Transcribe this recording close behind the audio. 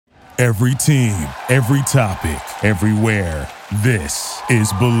Every team, every topic, everywhere. This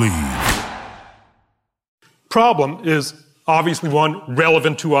is Believe. Problem is obviously one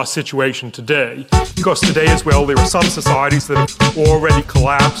relevant to our situation today, because today as well there are some societies that have already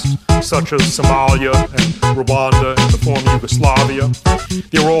collapsed, such as Somalia and Rwanda and the former Yugoslavia.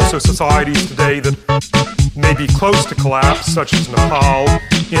 There are also societies today that may be close to collapse, such as Nepal,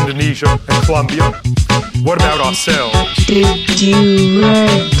 Indonesia, and Colombia. What about ourselves? Did you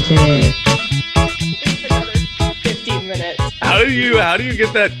write it? 15 minutes. How do you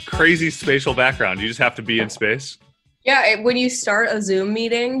get that crazy spatial background? You just have to be in space? Yeah, when you start a Zoom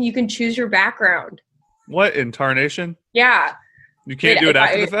meeting, you can choose your background. What, in Tarnation? Yeah. You can't do it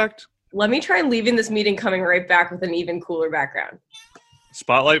after the fact? Let me try leaving this meeting, coming right back with an even cooler background.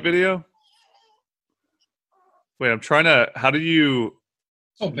 Spotlight video? Wait, I'm trying to... How do you...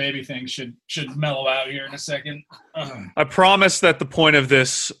 This whole baby thing should mellow out here in a second. I promise that the point of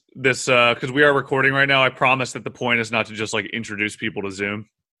this because we are recording right now, I promise that the point is not to just like introduce people to Zoom,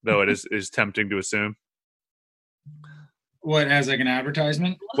 though it is tempting to assume. What, as like an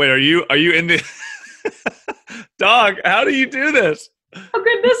advertisement? Wait, are you in the dog? How do you do this? How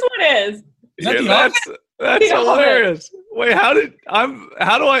good this one is! That's hilarious. Wait,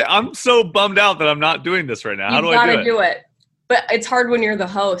 I'm so bummed out that I'm not doing this right now. How do I do it? You gotta do it. But it's hard when you're the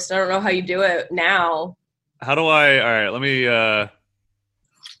host. I don't know how you do it now. How do I? All right, let me.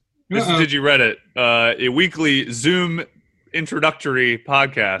 This is Did You Reddit, a weekly Zoom introductory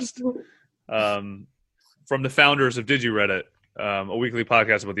podcast from the founders of Did You Reddit, a weekly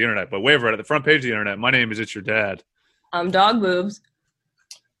podcast about the internet. But way over at the front page of the internet. My name is It's Your Dad. I'm Dog Boobs.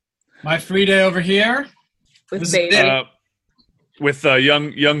 My free day over here with baby. With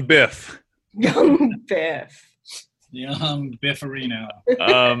young Biff. Young Biff. Young Bifferino.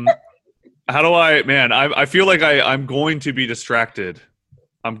 How do I? Man, I feel like I'm going to be distracted.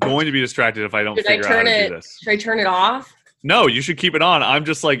 I'm going to be distracted if I don't figure out how to do this. Should I turn it off? No, you should keep it on. I'm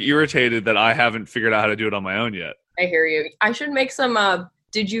just like irritated that I haven't figured out how to do it on my own yet. I hear you. I should make some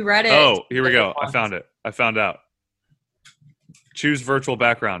Did You Reddit? Oh, here we go. I found it. I found out. Choose virtual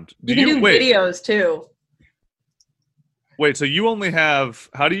background. You can do videos too. Wait, so you only have,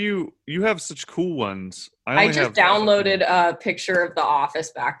 you have such cool ones. I just downloaded a picture of the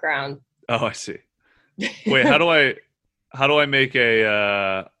Office background. Oh, I see. Wait, how do I make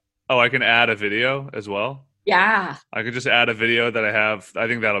I can add a video as well? Yeah. I could just add a video that I have. I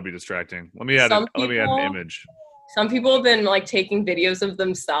think that'll be distracting. Let me add an image. Some people have been like taking videos of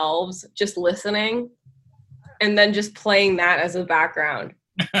themselves, just listening, and then just playing that as a background.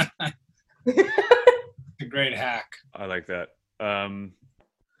 A great hack. I like that. I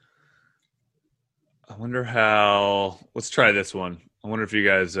wonder how. Let's try this one. I wonder if you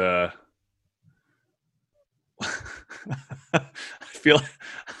guys. I feel like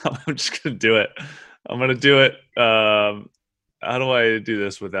I'm just gonna do it. I'm gonna do it. How do I do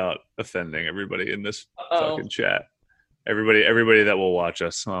this without offending everybody in this fucking chat? Everybody that will watch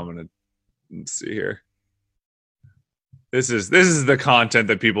us. So I'm gonna let's see here. This is the content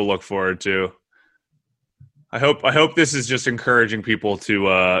that people look forward to. I hope this is just encouraging people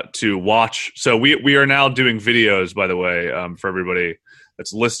to watch. So we are now doing videos, by the way, for everybody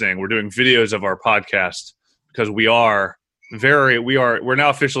that's listening. We're doing videos of our podcast because we're now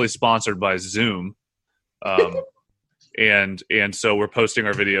officially sponsored by Zoom, and so we're posting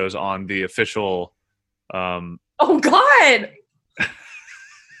our videos on the official. Oh God!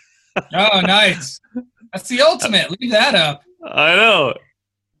 Oh, nice. That's the ultimate. Leave that up. I know.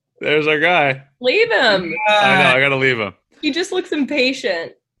 There's our guy. Leave him. I know. I gotta leave him. He just looks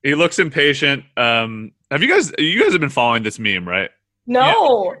impatient. He looks impatient. Have you guys have been following this meme, right?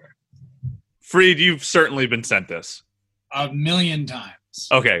 No. Yeah. Freed, you've certainly been sent this. 1,000,000 times.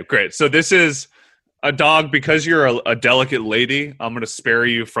 Okay, great. So this is a dog, because you're a delicate lady, I'm going to spare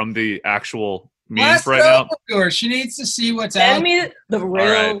you from the actual memes right now. She needs to see what's out. Send me the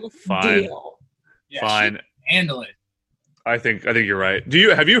real deal. Yeah, fine. Handle it. I think you're right.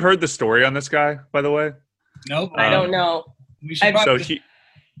 Have you heard the story on this guy, by the way? Nope. I don't know. Does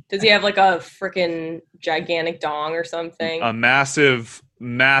he have like a freaking gigantic dong or something? A massive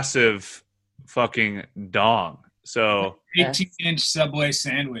fucking dong. So 18-inch Subway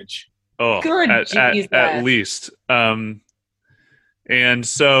sandwich. Oh, good at least. And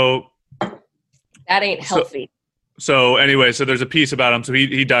so that ain't healthy. So anyway, so there's a piece about him. So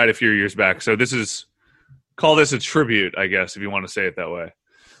he died a few years back. So call this a tribute, I guess, if you want to say it that way.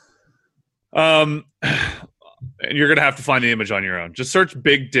 And you're gonna have to find the image on your own. Just search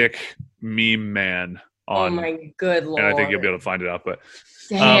 "big dick meme man" Oh my good Lord. And I think you'll be able to find it out. But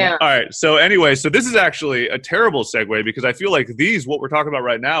damn. all right. So anyway, so this is actually a terrible segue because I feel like what we're talking about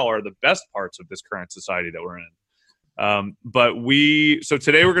right now are the best parts of this current society that we're in. So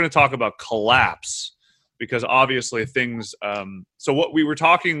today we're going to talk about collapse because obviously things, so what we were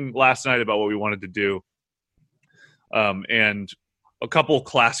talking last night about what we wanted to do. And a couple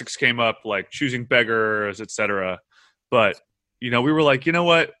classics came up like Choosing Beggars, etc. But, we were like, you know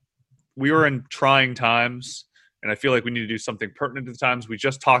what? We were in trying times, and I feel like we need to do something pertinent to the times. We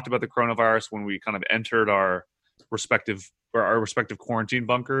just talked about the coronavirus when we kind of entered our respective quarantine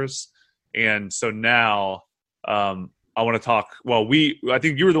bunkers. And so now I want to talk. Well, I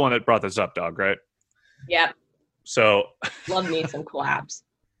think you were the one that brought this up, Dog, right? Yep. So love me some collapse.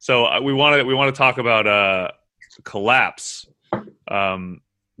 So we want to talk about collapse,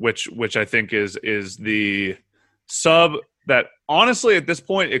 which I think is the sub that honestly at this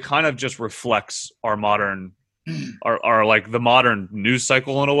point it kind of just reflects our modern our like the modern news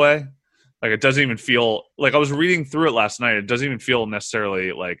cycle in a way. Like it doesn't even feel like I was reading through it last night. It doesn't even feel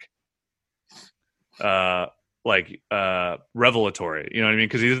necessarily like revelatory. You know what I mean?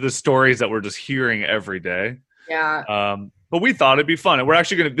 Because these are the stories that we're just hearing every day. Yeah. But we thought it'd be fun. And we're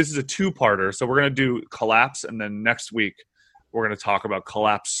actually this is a 2-parter. So we're going to do collapse. And then next week, we're going to talk about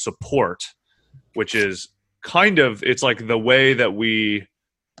collapse support, which is it's like the way that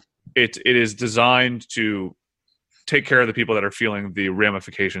it is designed to take care of the people that are feeling the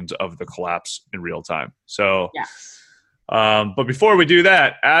ramifications of the collapse in real time. So, but before we do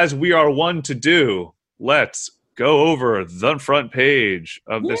that, as we are one to do, let's go over the front page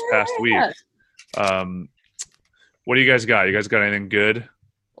of this past week. What do you guys got? You guys got anything good?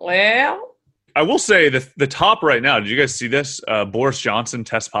 Well, I will say the top right now. Did you guys see this? Boris Johnson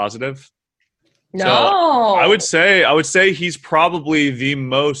test positive. No. So I would say he's probably the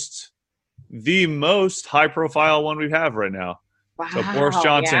most high profile one we have right now. Wow. So Boris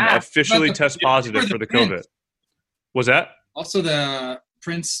Johnson officially test positive for the COVID. Was that? Also the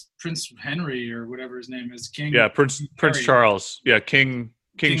Prince Henry or whatever his name is, King. Yeah, Prince Charles. Yeah, King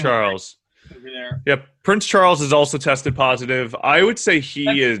Charles. Over there. Yep, Prince Charles is also tested positive. I would say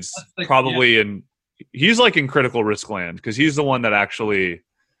he is probably he's like in critical risk land because he's the one that actually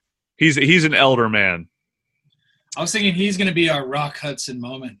he's an elder man. I was thinking he's going to be our Rock Hudson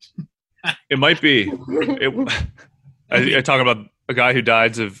moment. It might be. I talk about a guy who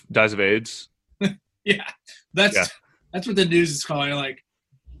dies of AIDS. Yeah, that's what the news is calling. Like,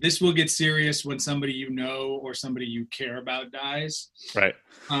 this will get serious when somebody you know or somebody you care about dies. Right.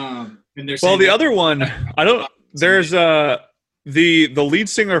 And they're the other one, I don't. There's the lead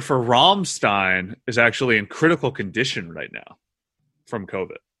singer for Rammstein is actually in critical condition right now from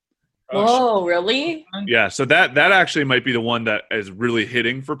COVID. Oh, really? Yeah. So that actually might be the one that is really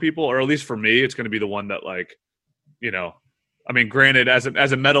hitting for people, or at least for me, it's going to be the one that I mean, granted, as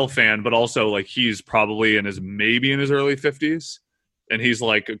a metal fan, but also like he's probably maybe in his early 50s, and he's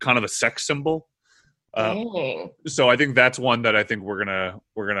like kind of a sex symbol. So I think that's one that I think we're gonna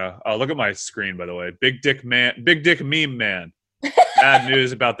look at my screen, by the way. Big dick meme man. Bad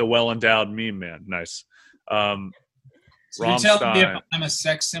news about the well-endowed meme man. Nice. So you're telling me if I'm a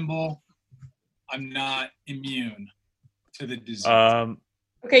sex symbol, I'm not immune to the disease.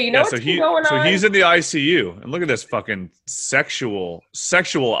 Okay, what's going on? So he's in the ICU, and look at this fucking sexual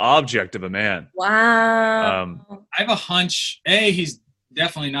object of a man. Wow. I have a hunch. A, he's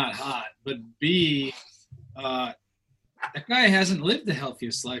definitely not hot, but B, that guy hasn't lived the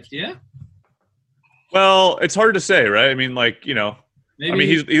healthiest life, yeah? Well, it's hard to say, right? I mean, maybe. I mean,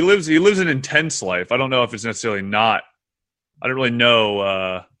 he lives an intense life. I don't know if it's necessarily not. I don't really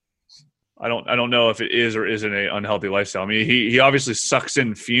know. I don't know if it is or isn't an unhealthy lifestyle. I mean, he obviously sucks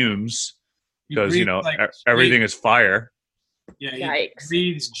in fumes because everything is fire. Yeah, he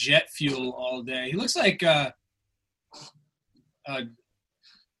breathes jet fuel all day. He looks like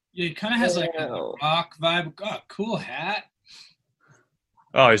he kind of has like a rock vibe. Oh, cool hat.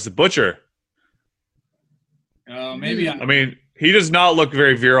 Oh, he's the butcher. Oh, maybe. I mean, he does not look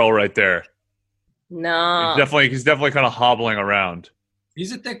very virile right there. No. He's definitely kind of hobbling around.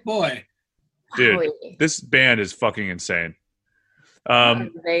 He's a thick boy. Dude, this band is fucking insane. What are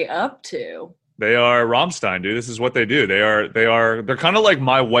they up to? They are Rammstein, dude. This is what they do. They're kind of like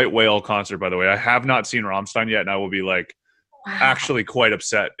my White Whale concert, by the way. I have not seen Rammstein yet, and I will be actually quite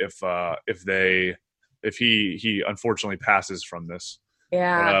upset if he unfortunately passes from this.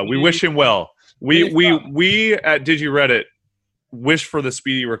 Yeah. But, we wish him well. We at DigiReddit wish for the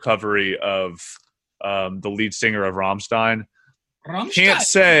speedy recovery of the lead singer of Rammstein. Can't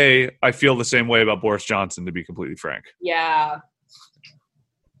say I feel the same way about Boris Johnson, to be completely frank. Yeah.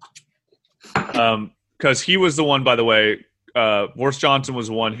 because he was the one, by the way, Boris Johnson was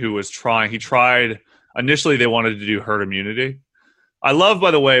the one who was trying. He tried, initially they wanted to do herd immunity. I love,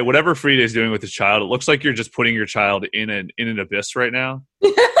 by the way, whatever Frida is doing with his child, it looks like you're just putting your child in an abyss right now. Go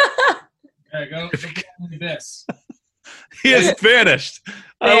in the abyss. He is vanished.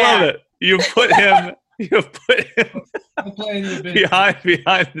 I love it. You put him behind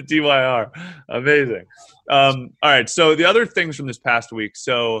the DYR. Amazing. All right. So the other things from this past week.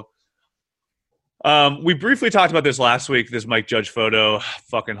 So we briefly talked about this last week. This Mike Judge photo,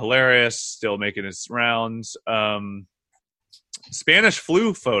 fucking hilarious. Still making its rounds. Spanish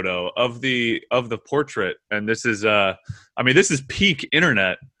flu photo of the portrait, and this is this is peak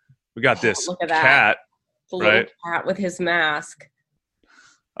internet. We got this look at that. Cat, the little right? cat with his mask.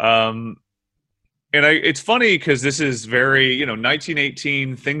 And it's funny because this is very,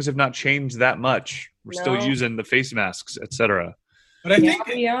 1918. Things have not changed that much. We're still using the face masks, etc. But I think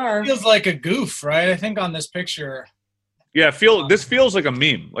we are. It feels like a goof, right? I think on this picture. Yeah, this feels like a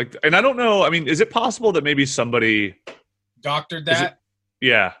meme. Like, and I don't know. I mean, is it possible that maybe somebody doctored that?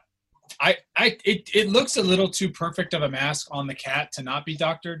 Yeah. It looks a little too perfect of a mask on the cat to not be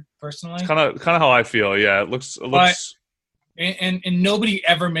doctored. Personally, it's kind of how I feel. Yeah, it looks. And nobody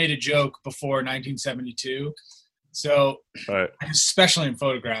ever made a joke before 1972, so right. Especially in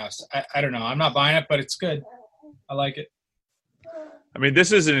photographs. I don't know. I'm not buying it, but it's good. I like it. I mean,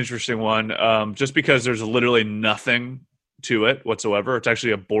 this is an interesting one, just because there's literally nothing to it whatsoever. It's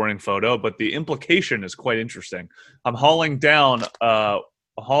actually a boring photo, but the implication is quite interesting. I'm hauling down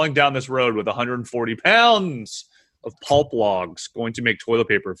this road with 140 pounds of pulp logs, going to make toilet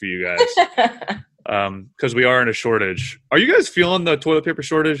paper for you guys. Because we are in a shortage. Are you guys feeling the toilet paper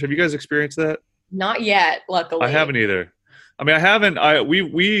shortage? Have you guys experienced that? Not yet, luckily. I haven't either. I mean, I haven't.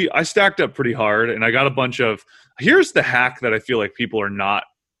 I stacked up pretty hard, and I got a bunch of. Here's the hack that I feel like people are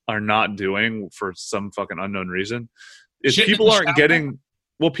not doing for some fucking unknown reason. Is people aren't getting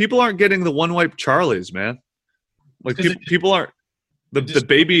the one wipe Charlies, man. Like people aren't the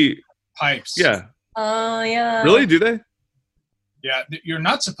baby pipes. Yeah. Yeah. Really? Do they? Yeah, you're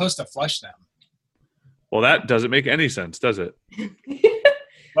not supposed to flush them. Well, that doesn't make any sense, does it?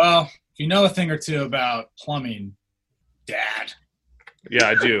 Well, if you know a thing or two about plumbing, Dad. Yeah,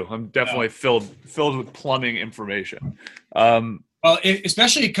 I do. I'm definitely filled with plumbing information. Well,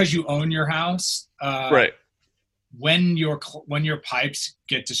 especially because you own your house, right? When your pipes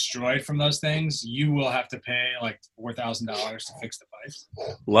get destroyed from those things, you will have to pay like $4,000 to fix the pipes.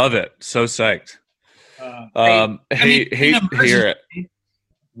 Love it. So psyched. Hate to hear it.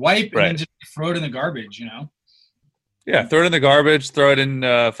 Wipe and then just throw it in the garbage, Yeah, throw it in the garbage. Throw it in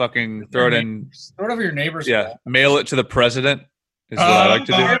throw it over your neighbor's. Yeah, wall. mail it to the president is what I like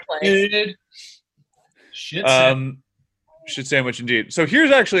to do. Shit sandwich indeed. So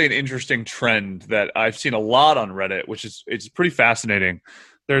here's actually an interesting trend that I've seen a lot on Reddit, which is it's pretty fascinating.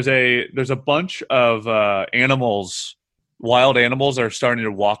 There's a bunch of animals, wild animals, that are starting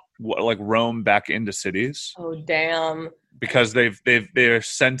to roam back into cities. Oh damn! Because they're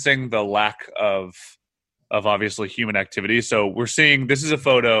sensing the lack of obviously human activity. So we're seeing, this is a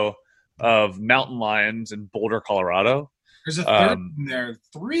photo of mountain lions in Boulder, Colorado. There's a third in there.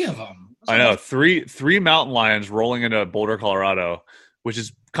 3 of them. I know, three mountain lions rolling into Boulder, Colorado, which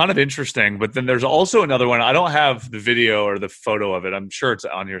is kind of interesting. But then there's also another one. I don't have the video or the photo of it. I'm sure it's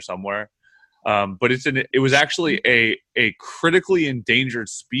on here somewhere. But it was actually a critically endangered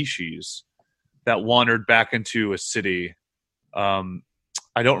species that wandered back into a city. I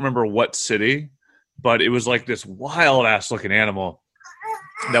don't remember what city, but it was like this wild ass looking animal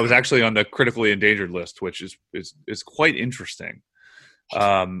that was actually on the critically endangered list, which is quite interesting.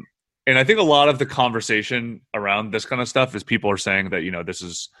 And I think a lot of the conversation around this kind of stuff is people are saying that, this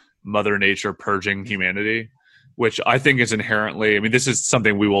is Mother Nature purging humanity, which I think is inherently, I mean, this is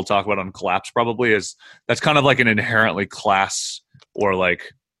something we will talk about on Collapse probably, is that's kind of like an inherently class or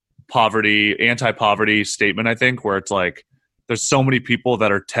like anti-poverty statement, I think, where it's like, there's so many people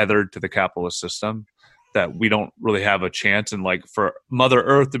that are tethered to the capitalist system that we don't really have a chance. And like for Mother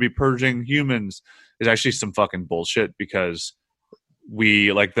Earth to be purging humans is actually some fucking bullshit, because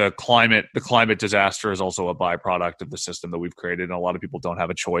we like the climate disaster is also a byproduct of the system that we've created. And a lot of people don't have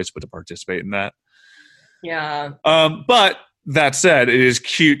a choice but to participate in that. Yeah. But that said, it is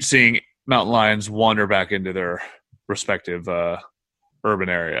cute seeing mountain lions wander back into their respective urban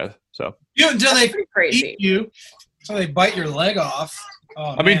area. So until they eat you, so they bite your leg off.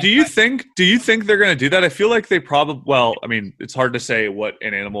 Oh, I mean, do you think they're going to do that? I feel like they probably, well, I mean, it's hard to say what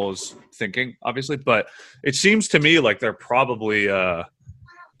an animal is thinking, obviously, but it seems to me like they're probably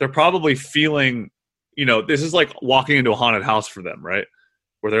feeling, this is like walking into a haunted house for them, right?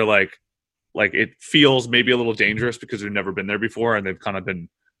 Where they're like, like it feels maybe a little dangerous because they've never been there before and they've kind of been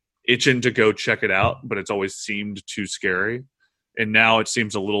itching to go check it out, but it's always seemed too scary. And now it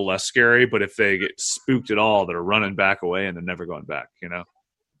seems a little less scary, but if they get spooked at all, they're running back away and they're never going back, you know?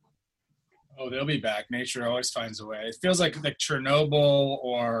 Oh, they'll be back. Nature always finds a way. It feels like Chernobyl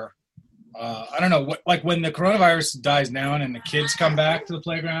or I don't know, like when the coronavirus dies down and the kids come back to the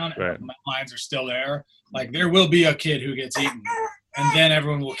playground right. and the lines are still there, like there will be a kid who gets eaten and then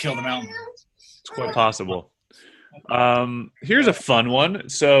everyone will kill the mountain. It's quite possible. Here's a fun one.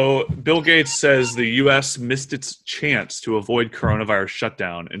 So Bill Gates says the U.S. missed its chance to avoid coronavirus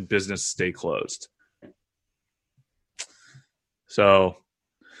shutdown and business stay closed. So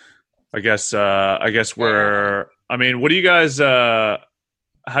I guess we're, I mean, what do you guys,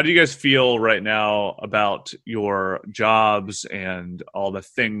 how do you guys feel right now about your jobs and all the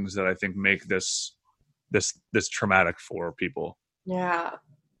things that I think make this traumatic for people? Yeah.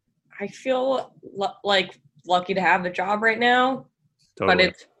 I feel like lucky to have the job right now, Totally. but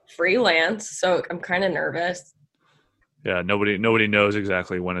it's freelance, so I'm kind of nervous. Yeah, nobody knows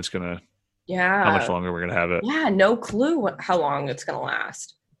exactly when it's gonna. Yeah. How much longer we're gonna have it? Yeah, no clue how long it's gonna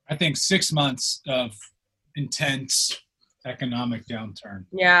last. I think 6 months of intense economic downturn.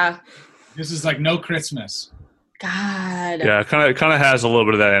 Yeah. This is like no Christmas. God. Yeah, it kind of has a little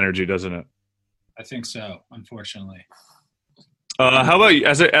bit of that energy, doesn't it? I think so, unfortunately. How about you,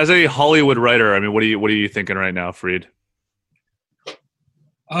 as a Hollywood writer? I mean, what are you thinking right now, Freed?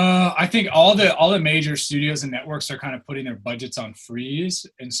 I think all the major studios and networks are kind of putting their budgets on freeze,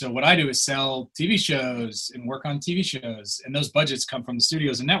 and so what I do is sell TV shows and work on TV shows, and those budgets come from the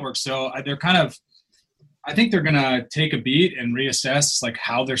studios and networks. So they're kind of, I think they're gonna take a beat and reassess like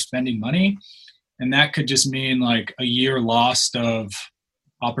how they're spending money, and that could just mean like a year lost of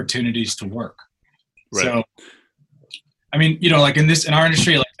opportunities to work. Right. So, I mean, you know, like in our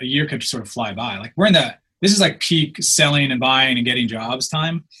industry, like a year could sort of fly by. Like this is like peak selling and buying and getting jobs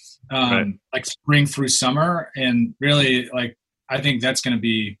time, right. Like spring through summer. And really, like, I think that's going to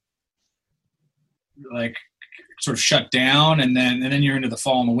be like sort of shut down. And then you're into the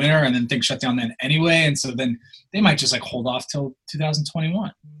fall and the winter, and then things shut down then anyway. And so then they might just like hold off till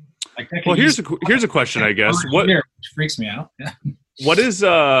 2021. Like, well, here's a question, I guess. What freaks me out? What is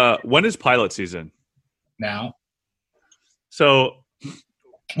when is pilot season? Now. So,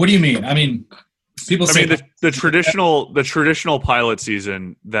 what do you mean? I mean, people say the traditional pilot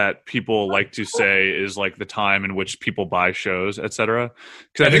season that people like to say is like the time in which people buy shows, etc.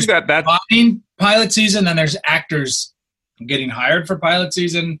 Because I think that's buying pilot season, then there's actors getting hired for pilot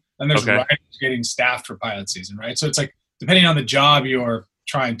season, and there's writers getting staffed for pilot season, right? So it's like depending on the job you're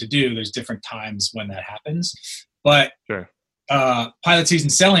trying to do, there's different times when that happens. But sure. Pilot season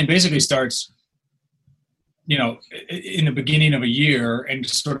selling basically starts, you know, in the beginning of a year and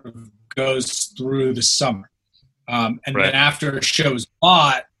sort of goes through the summer. And then after a show's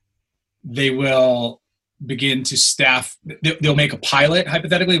bought, they will begin to staff. They'll make a pilot,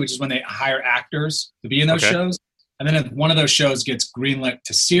 hypothetically, which is when they hire actors to be in those shows. And then if one of those shows gets greenlit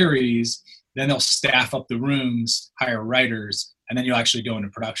to series, then they'll staff up the rooms, hire writers, and then you'll actually go into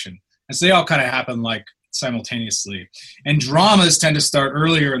production. And so they all kind of happen like simultaneously. And dramas tend to start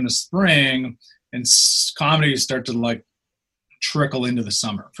earlier in the spring, and comedies start to like trickle into the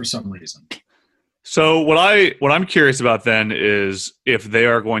summer for some reason. So what I'm curious about then is if they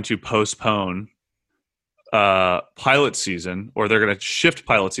are going to postpone pilot season, or they're going to shift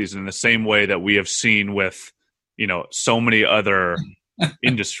pilot season in the same way that we have seen with, you know, so many other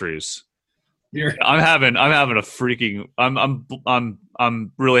industries. I'm having a freaking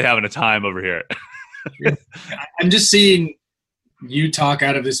I'm really having a time over here. I'm just seeing you talk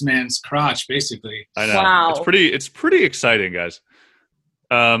out of this man's crotch, basically. I know. Wow. It's pretty exciting, guys.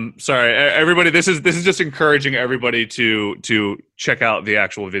 Sorry, everybody. This is just encouraging everybody to check out the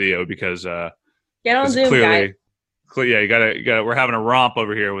actual video because get on Zoom, guys. Yeah, you gotta. We're having a romp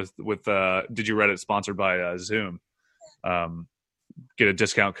over here with Did You Reddit, sponsored by Zoom. Get a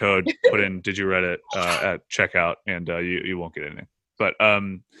discount code, put in Did You Reddit at checkout, and you won't get anything.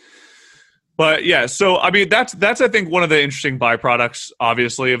 But yeah, so I mean that's I think one of the interesting byproducts,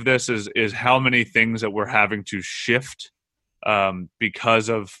 obviously, of this is how many things that we're having to shift because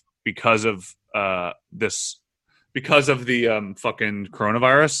of the fucking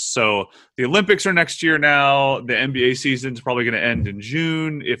coronavirus. So the Olympics are next year now. The NBA season's probably going to end in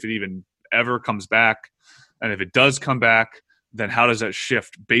June if it even ever comes back, and if it does come back, then how does that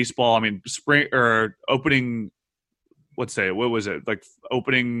shift baseball? I mean, spring or opening. Let's say, what was it? Like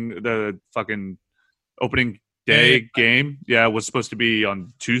opening day game. Yeah, was supposed to be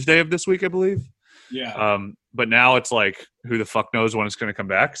on Tuesday of this week, I believe. Yeah. But now it's like, who the fuck knows when it's going to come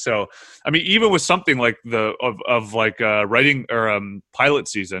back? So, I mean, even with something like writing or pilot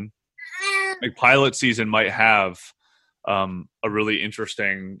season, like pilot season might have a really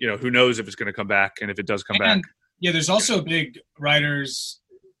interesting, who knows if it's going to come back, and if it does come back. Yeah, there's also a big writers,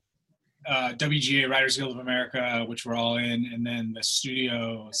 WGA, Writers Guild of America, which we're all in, and then the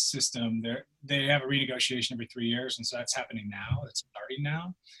studio system. They have a renegotiation every 3 years, and so that's happening now. It's starting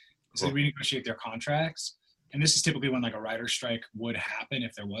now. So they renegotiate their contracts, and this is typically when like a writer's strike would happen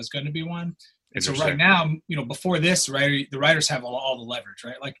if there was going to be one. And so right now, before this, the writers have all the leverage,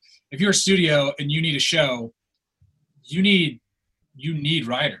 right? Like if you're a studio and you need a show, you need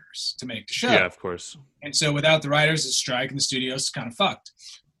writers to make the show. Yeah, of course. And so without the writers, the strike and the studio's kind of fucked.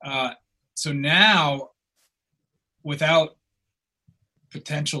 So now, without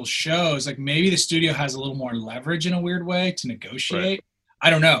potential shows, like maybe the studio has a little more leverage in a weird way to negotiate. Right. I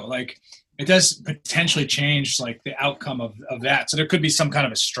don't know. Like it does potentially change like the outcome of that. So there could be some kind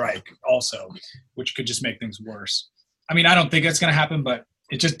of a strike also, which could just make things worse. I mean, I don't think it's going to happen, but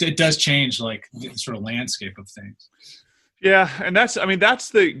it does change like the sort of landscape of things. Yeah. And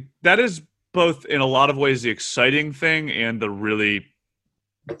that is both in a lot of ways the exciting thing and the really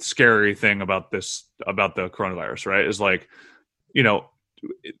scary thing about the coronavirus, right? Is like,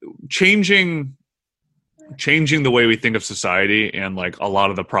 changing the way we think of society, and like a lot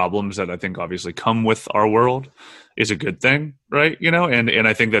of the problems that I think obviously come with our world is a good thing, right? And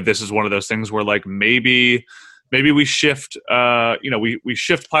I think that this is one of those things where like maybe we shift we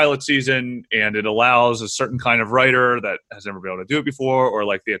shift pilot season, and it allows a certain kind of writer that has never been able to do it before, or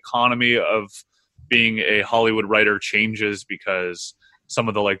like the economy of being a Hollywood writer changes because some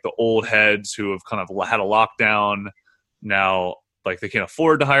of the old heads who have kind of had a lockdown now, like they can't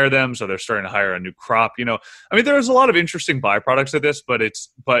afford to hire them, so they're starting to hire a new crop. I mean, there's a lot of interesting byproducts of this, but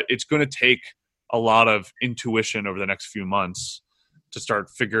it's going to take a lot of intuition over the next few months to start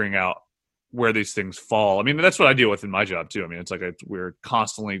figuring out where these things fall. I mean, that's what I deal with in my job too. I mean, it's like we're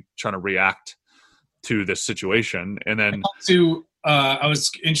constantly trying to react to this situation. And then I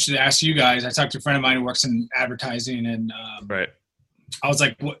was interested to ask you guys. I talked to a friend of mine who works in advertising, and right. I was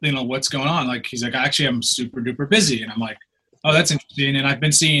like, what's going on? Like, he's like, actually, I'm super duper busy, and I'm like, oh, that's interesting. And I've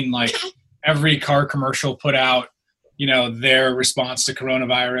been seeing like every car commercial put out, their response to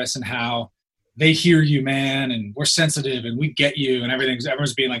coronavirus and how they hear you, man, and we're sensitive and we get you, and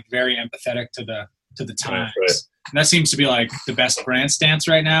everyone's being like very empathetic to the times. Right. And that seems to be like the best brand stance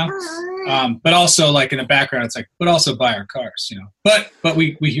right now. But also like in the background, it's like, but also buy our cars, but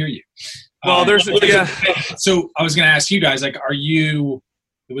we hear you. Well, So I was going to ask you guys, like, are you,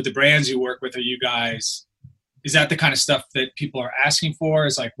 with the brands you work with, is that the kind of stuff that people are asking for?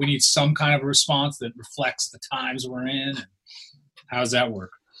 Is like, we need some kind of a response that reflects the times we're in. How does that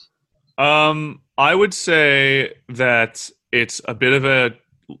work? I would say that it's a bit of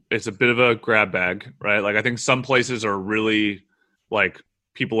a grab bag, right? Like, I think some places are really like,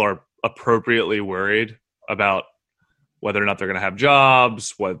 people are appropriately worried about whether or not they're going to have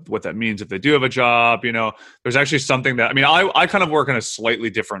jobs, what that means if they do have a job. There's actually something that, I mean, I kind of work in a slightly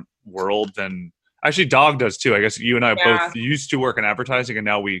different world than actually Dog does too. I guess you and I both used to work in advertising, and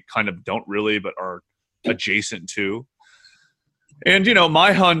now we kind of don't really, but are adjacent to. And,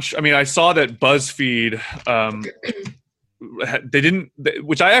 my hunch, I mean, I saw that BuzzFeed, they didn't,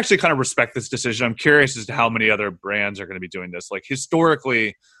 which I actually kind of respect this decision. I'm curious as to how many other brands are going to be doing this. Like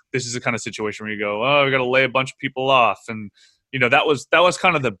historically, this is the kind of situation where you go, oh, we got to lay a bunch of people off. And, that was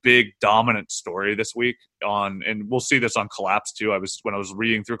kind of the big dominant story this week and we'll see this on Collapse too. When I was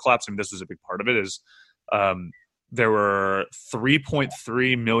reading through Collapse, I mean, this was a big part of it, is there were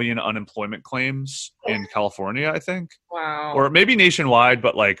 3.3 million unemployment claims in California, I think. Wow. Or maybe nationwide,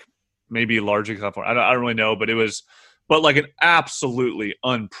 but like maybe largely California. I don't really know, but it was, like an absolutely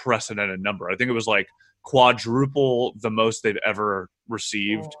unprecedented number. I think it was like quadruple the most they've ever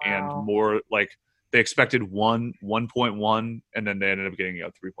received. Oh, wow. And more like they expected 1.1, and then they ended up getting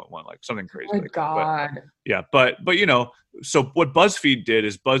 3.1, like something crazy. Oh my like God. That. Yeah. But so what BuzzFeed did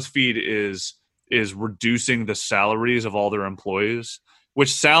is BuzzFeed is reducing the salaries of all their employees,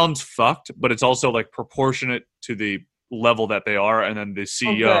 which sounds fucked, but it's also like proportionate to the level that they are. And then the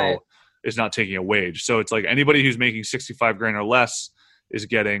CEO is not taking a wage. So it's like anybody who's making $65,000 or less is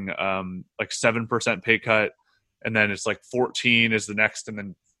getting like 7% pay cut. And then it's like 14 is the next. And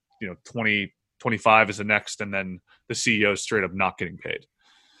then, 25 is the next. And then the CEO is straight up not getting paid.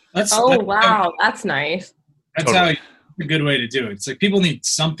 Wow. That's nice. That's totally. A good way to do it. It's like people need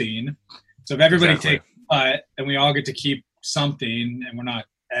something. So if everybody takes a cut, then we all get to keep something and we're not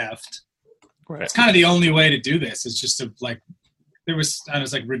effed. Right. It's kind of the only way to do this. It's just to like,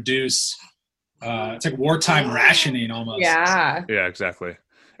 reduce it's like wartime rationing almost. Yeah. Yeah, exactly.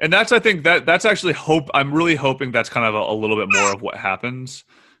 And I think that's actually I'm really hoping that's kind of a little bit more of what happens.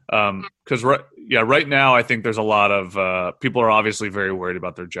 Because right now I think there's a lot of people are obviously very worried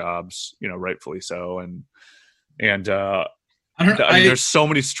about their jobs, rightfully so. And there's so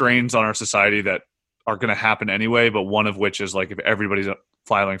many strains on our society that are going to happen anyway, but one of which is like if everybody's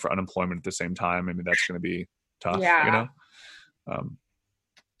filing for unemployment at the same time, I mean, that's going to be tough, Yeah.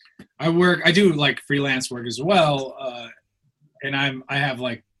 I do like freelance work as well. And I have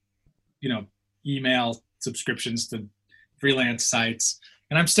like, email subscriptions to freelance sites,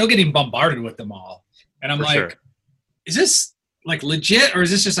 and I'm still getting bombarded with them all. And I'm like, sure. Is this like legit, or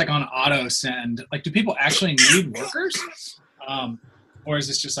is this just like on auto send? Like, do people actually need workers? Or is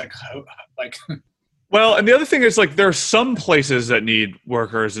this just like Well, and the other thing is like there are some places that need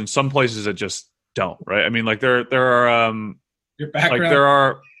workers and some places that just don't, right? I mean, like there are your background, like there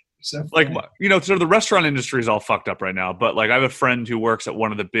are like sort of the restaurant industry is all fucked up right now. But like I have a friend who works at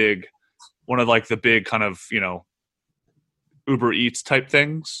one of the big kind of Uber Eats type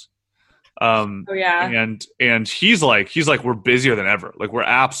things. And he's like we're busier than ever. Like we're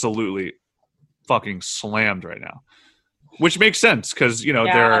absolutely fucking slammed right now. Which makes sense because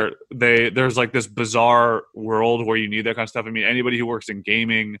there's like this bizarre world where you need that kind of stuff. I mean, anybody who works in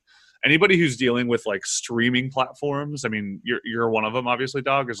gaming, anybody who's dealing with like streaming platforms. I mean, you're one of them, obviously.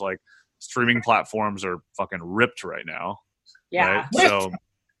 Dog is like streaming platforms are fucking ripped right now. Yeah. Right? So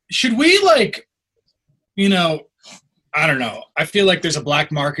should we like, I don't know. I feel like there's a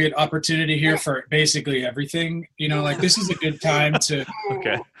black market opportunity here for basically everything. Like this is a good time to.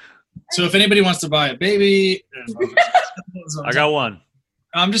 Okay. So if anybody wants to buy a baby, I got one.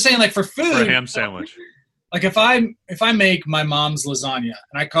 I'm just saying, like for food, for a ham sandwich. Like if I make my mom's lasagna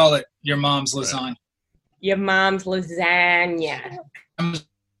and I call it your mom's lasagna. Right. Your mom's lasagna. I'm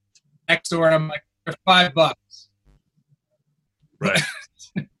next door and I'm like, for $5. Right.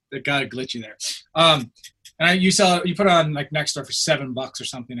 It got glitchy there. And you put it on like next door for $7 or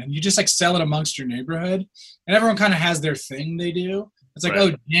something, and you just like sell it amongst your neighborhood, and everyone kind of has their thing they do. It's like,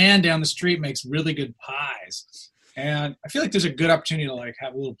 right. Oh, Jan down the street makes really good pies. And I feel like there's a good opportunity to like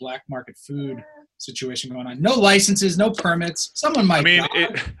have a little black market food situation going on. No licenses, no permits. Someone might. I mean,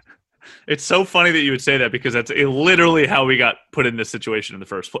 it's so funny that you would say that because that's literally how we got put in this situation in the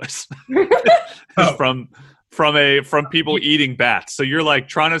first place. From people eating bats. So you're like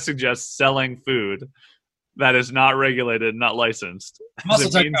trying to suggest selling food that is not regulated, not licensed. I'm also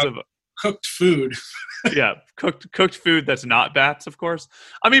talking about cooked food. Yeah, cooked food that's not bats, of course.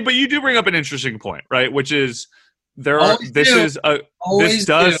 I mean, but you do bring up an interesting point, right? Which is you always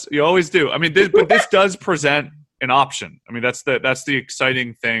do. I mean, this does present an option. I mean, that's the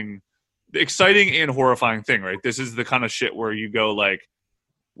exciting thing, the exciting and horrifying thing, right? This is the kind of shit where you go like,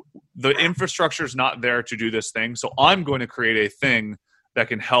 the infrastructure is not there to do this thing, so I'm going to create a thing that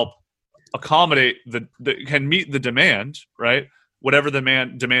can help accommodate can meet the demand, right? Whatever the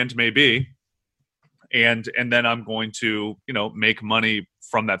demand may be. And then I'm going to, make money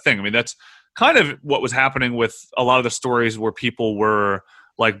from that thing. I mean, that's kind of what was happening with a lot of the stories where people were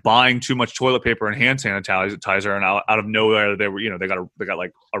like buying too much toilet paper and hand sanitizer, and out of nowhere they were, they got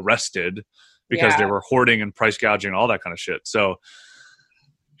like arrested because they were hoarding and price gouging and all that kind of shit. So,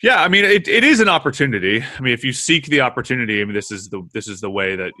 yeah, I mean, it is an opportunity. I mean, if you seek the opportunity, I mean, this is the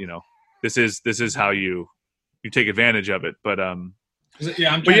way that this is how you take advantage of it. But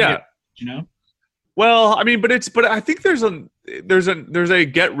Well, I mean, but I think there's a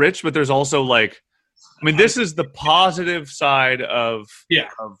get rich, but there's also like, I mean, this is the positive side of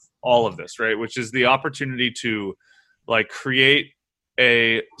all of this, right? Which is the opportunity to like create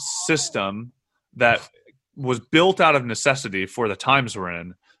a system that was built out of necessity for the times we're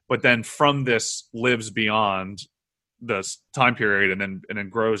in, but then from this lives beyond this time period and then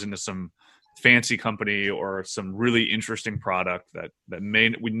grows into some fancy company or some really interesting product that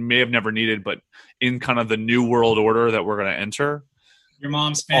we may have never needed, but in kind of the new world order that we're going to enter, your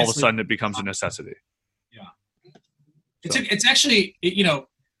mom's all of a sudden it becomes a necessity. Yeah. It's actually,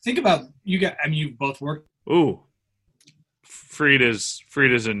 think about you've both worked. Ooh, Freed's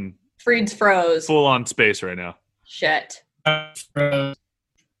froze full on space right now. Shit. Hello.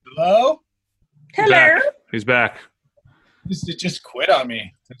 He's back. It just quit on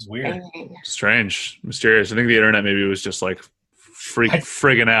me. That's weird. Strange, mysterious. I think the internet maybe was just like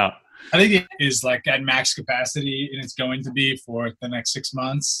frigging out. I think it is like at max capacity, and it's going to be for the next 6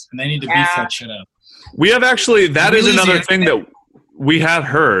 months, and they need to beef that shit up. We have actually, that is another thing that we have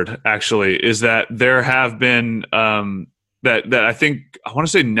heard, actually, is that there have been, that I think, I want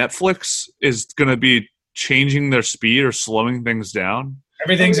to say Netflix is going to be changing their speed or slowing things down.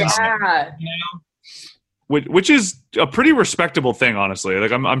 Everything's Yeah. you know? Which is a pretty respectable thing, honestly.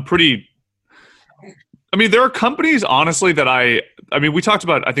 Like I'm pretty. I mean, there are companies, honestly, that I mean, we talked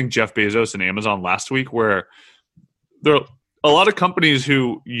about, I think, Jeff Bezos and Amazon last week, where there are a lot of companies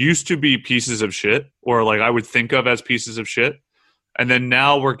who used to be pieces of shit, or like I would think of as pieces of shit. And then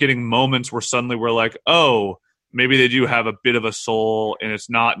now we're getting moments where suddenly we're like, oh, maybe they do have a bit of a soul, and it's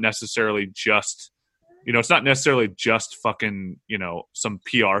not necessarily just, it's not necessarily just fucking, some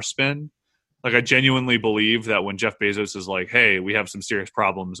PR spin. Like, I genuinely believe that when Jeff Bezos is like, hey, we have some serious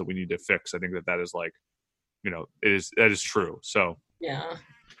problems that we need to fix, I think that is like, that is true. So, yeah.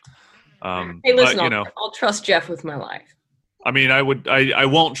 Hey, listen, but, I'll trust Jeff with my life. I mean, I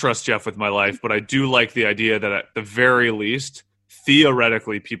won't trust Jeff with my life, but I do like the idea that at the very least,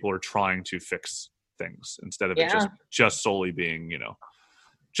 theoretically, people are trying to fix things instead of it just solely being, being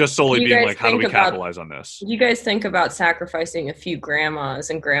like, how do we capitalize on this? You guys think about sacrificing a few grandmas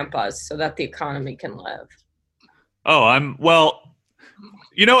and grandpas so that the economy can live? Oh,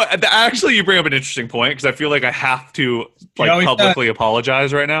 actually, you bring up an interesting point, because I feel like I have to publicly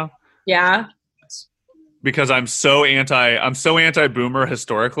apologize right now. Yeah. Because I'm so anti-boomer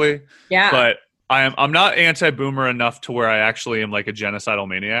historically. Yeah. But I'm not anti-boomer enough to where I actually am like a genocidal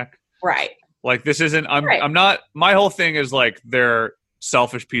maniac. Right. Like, this isn't. I'm not. My whole thing is like, they're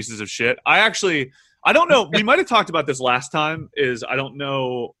selfish pieces of shit. I don't know. We might have talked about this last time. I don't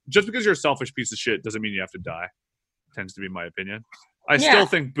know. Just because you're a selfish piece of shit doesn't mean you have to die. Tends to be my opinion. I still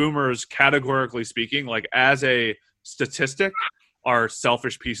think boomers, categorically speaking, like as a statistic, are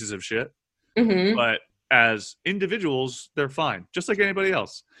selfish pieces of shit. Mm-hmm. But as individuals, they're fine, just like anybody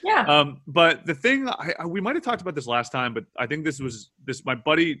else. Yeah. But the thing, we might have talked about this last time, but I think my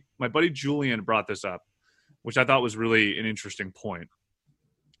buddy Julian brought this up, which I thought was really an interesting point.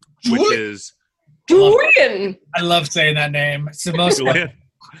 Which is Julian. I love saying that name. It's the most Julian.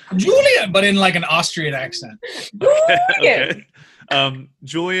 Julian, but in like an Austrian accent. Okay.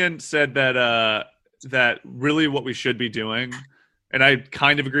 Julian said that really what we should be doing, and I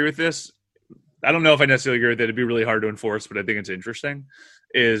kind of agree with this. I don't know if I necessarily agree with it. It'd be really hard to enforce, but I think it's interesting.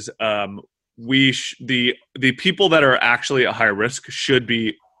 Is the people that are actually at high risk should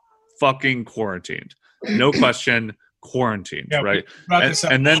be fucking quarantined, no question, quarantined, right?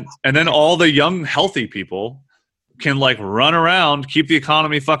 And then all the young healthy people can like run around, keep the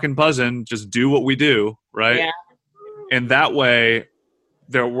economy fucking buzzing, just do what we do, right? Yeah. And that way,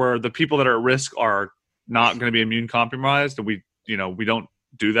 the people that are at risk are not going to be immune compromised, and we don't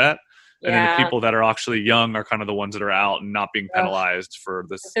do that. And then the people that are actually young are kind of the ones that are out and not being penalized for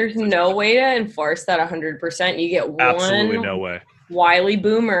this. There's no way to enforce that 100%. You get absolutely no way. Wily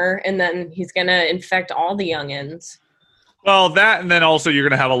boomer, and then he's going to infect all the youngins. Well, that, and then also you're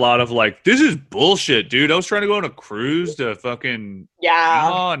going to have a lot of like, this is bullshit, dude. I was trying to go on a cruise to fucking,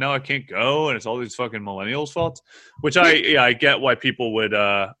 oh, no, I can't go. And it's all these fucking millennials' faults, which I get why people would,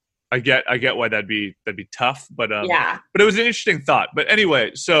 I get why that'd be tough, but it was an interesting thought. But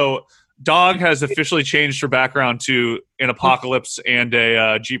anyway, so Dog has officially changed her background to an Apocalypse and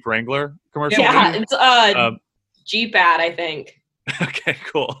a Jeep Wrangler commercial. Yeah, it's Jeep ad, I think. Okay,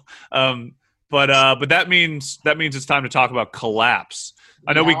 cool. But that means it's time to talk about Collapse.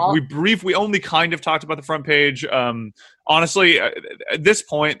 I know we only kind of talked about the front page. Honestly, at this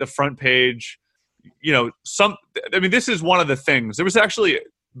point, the front page, this is one of the things.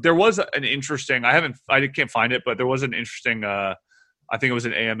 There was an interesting. I can't find it, but there was an interesting. I think it was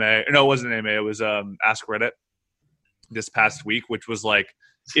an AMA. No, it wasn't an AMA. It was Ask Reddit this past week, which was like,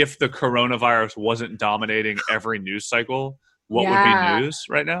 if the coronavirus wasn't dominating every news cycle, what would be news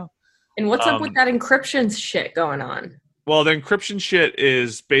right now? And what's up with that encryption shit going on? Well, the encryption shit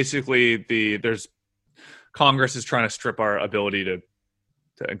is basically Congress is trying to strip our ability to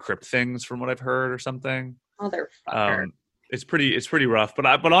encrypt things, from what I've heard, or something. Motherfucker. It's pretty rough, but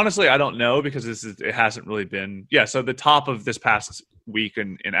honestly, I don't know, because it hasn't really been. Yeah, so the top of this past week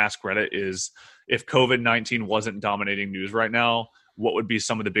in Ask Reddit is, if COVID-19 wasn't dominating news right now, what would be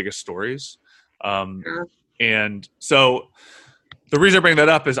some of the biggest stories? And so the reason I bring that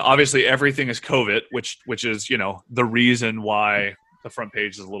up is obviously everything is COVID, which is the reason why the front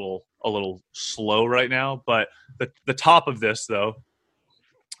page is a little slow right now. But the top of this, though,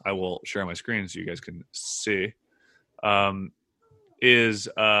 I will share my screen so you guys can see. Is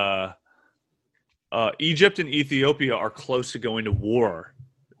Egypt and Ethiopia are close to going to war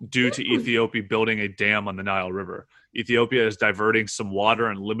due to Ethiopia building a dam on the Nile River. Ethiopia is diverting some water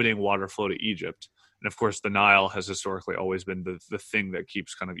and limiting water flow to Egypt. And of course, the Nile has historically always been the thing that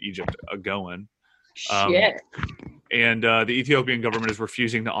keeps kind of Egypt going. Shit. And the Ethiopian government is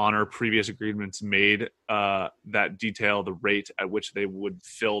refusing to honor previous agreements made that detail the rate at which they would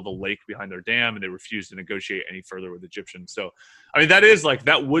fill the lake behind their dam, and they refuse to negotiate any further with Egyptians. So, I mean,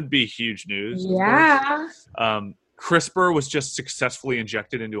 that would be huge news. Yeah. CRISPR was just successfully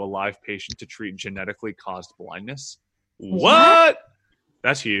injected into a live patient to treat genetically caused blindness. What?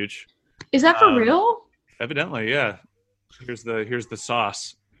 That's huge. Is that for real? Evidently, yeah. Here's the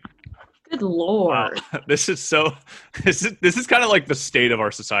sauce. Good Lord. Wow. This is kind of like the state of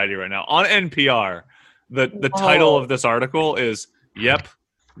our society right now. On NPR, the title of this article is, "Yep,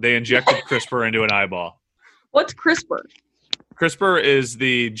 they injected CRISPR into an eyeball." What's CRISPR? CRISPR is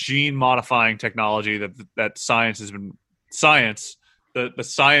the gene modifying technology that science has been the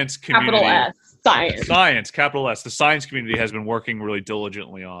science community. Capital S. Science. Science, capital S. The science community has been working really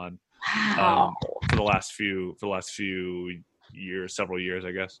diligently on for the last few years, several years,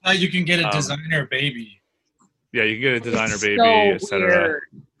 I guess. You can get a designer baby. Yeah, you can get a designer baby, etc.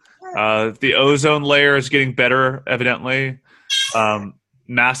 The ozone layer is getting better, evidently.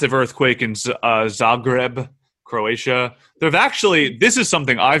 Massive earthquake in Zagreb, Croatia. This is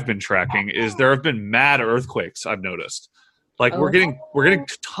something I've been tracking, is there have been mad earthquakes, I've noticed. Like we're getting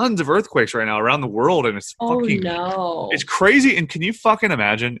tons of earthquakes right now around the world, and it's it's crazy. And can you fucking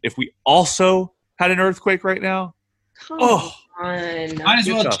imagine if we also had an earthquake right now? Come on. Might as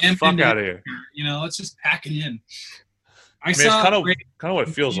well get the fuck out of here. Let's just pack it in. It's kind of what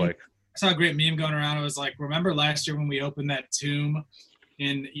it feels like. I saw a great meme going around. It was like, remember last year when we opened that tomb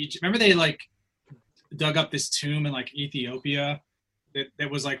in Egypt? Remember they like dug up this tomb in like Ethiopia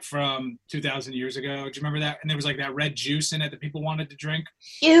that was like from 2,000 years ago. Do you remember that? And there was like that red juice in it that people wanted to drink.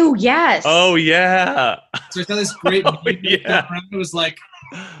 Ew, yes. Oh yeah. So I saw this great meme going around. It was like,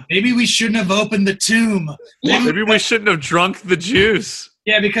 maybe we shouldn't have opened the tomb. Maybe we shouldn't have drunk the juice.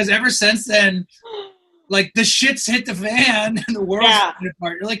 Yeah, because ever since then, like the shit's hit the fan and the world's falling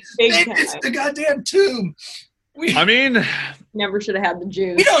apart. You're like, it's the goddamn tomb. Never should have had the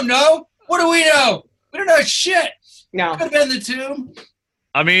juice. We don't know. What do we know? We don't know shit. No. Could have been in the tomb.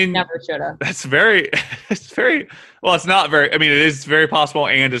 I mean, never should have. It's not very, it is very possible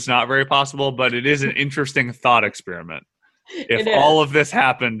and it's not very possible, but it is an interesting thought experiment. If all of this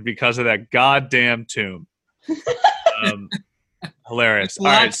happened because of that goddamn tomb. Hilarious. All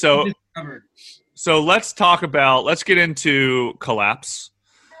right, so let's get into Collapse.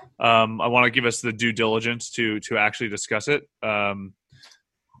 I want to give us the due diligence to actually discuss it.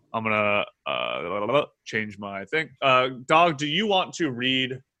 I'm going to change my thing. Dog, do you want to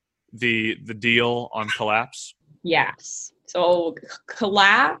read the deal on Collapse? Yes. So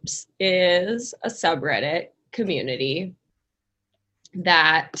Collapse is a subreddit community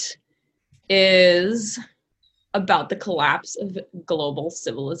that is about the collapse of global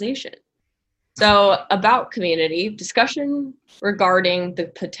civilization. So about community, discussion regarding the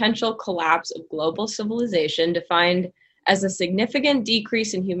potential collapse of global civilization defined as a significant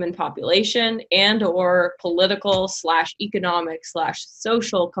decrease in human population and or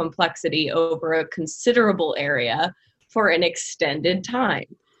political/economic/social complexity over a considerable area for an extended time.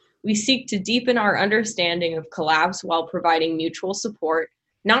 We seek to deepen our understanding of collapse while providing mutual support,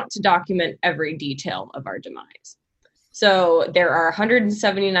 not to document every detail of our demise. So there are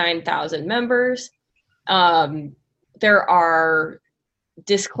 179,000 members. There are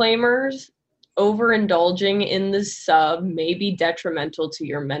disclaimers. Overindulging in the sub may be detrimental to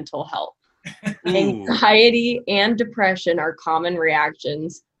your mental health. Anxiety and depression are common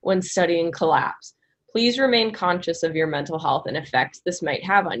reactions when studying collapse. Please remain conscious of your mental health and effects this might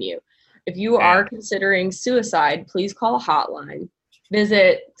have on you. If you are considering suicide, please call a hotline.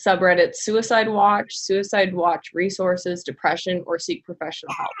 Visit subreddit Suicide Watch resources, depression, or seek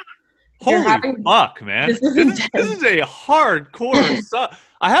professional help. Holy fuck, man. This is a hardcore sub.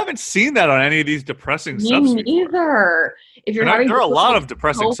 I haven't seen that on any of these depressing subs. Me neither. If you're there are a lot of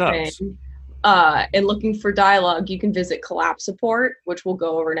depressing subs. And looking for dialogue, you can visit Collapse Support, which we'll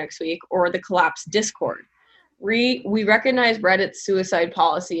go over next week, or the Collapse Discord. We recognize Reddit's suicide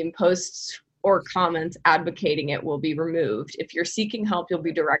policy, and posts or comments advocating it will be removed. If you're seeking help, you'll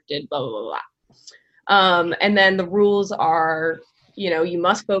be directed, blah, blah, blah. And then the rules are, you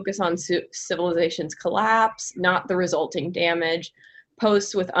must focus on civilization's collapse, not the resulting damage.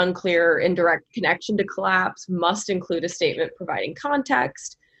 Posts with unclear or indirect connection to collapse must include a statement providing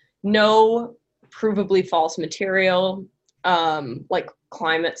context. No provably false material, like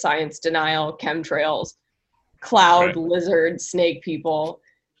climate science denial, chemtrails, cloud lizard, snake people.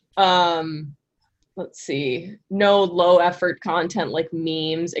 Let's see. No low effort content like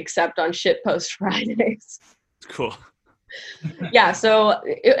memes, except on Shitpost Fridays. Cool. Yeah, so,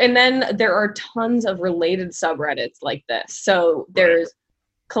 and then there are tons of related subreddits like this. So there's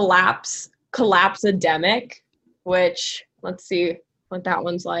Collapsedemic, which, let's see what that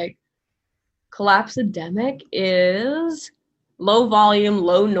one's like. Collapsedemic is low volume,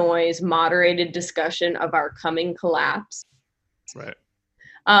 low noise, moderated discussion of our coming collapse. Right.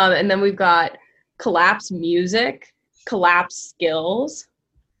 And then we've got Collapse Music, Collapse Skills,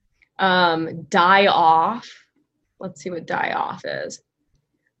 Die Off. Let's see what Die Off is.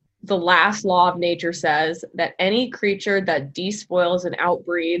 The last law of nature says that any creature that despoils and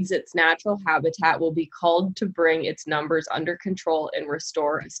outbreeds its natural habitat will be called to bring its numbers under control and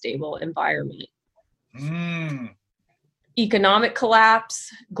restore a stable environment. Economic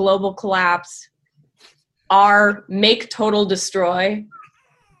collapse, global collapse, make total destroy.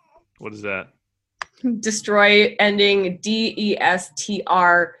 What is that? Destroy ending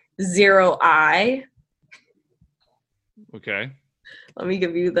DESTR0I. Okay. Let me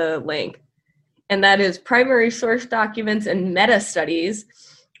give you the link. And that is primary source documents and meta studies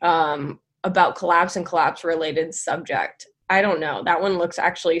about collapse and collapse-related subject. I don't know. That one looks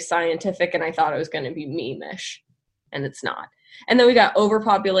actually scientific, and I thought it was going to be meme-ish, and it's not. And then we got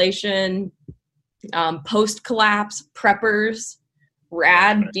overpopulation, post-collapse, preppers,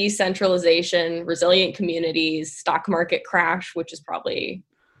 RAD, decentralization, resilient communities, stock market crash, which is probably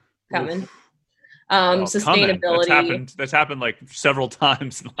coming. Sustainability. That's happened like several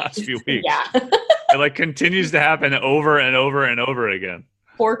times in the last few weeks. Yeah. It like continues to happen over and over and over again.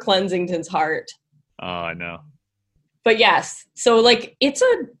 Poor Clensington's heart. Oh, I know. But yes, so like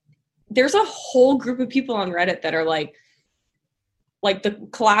there's a whole group of people on Reddit that are like the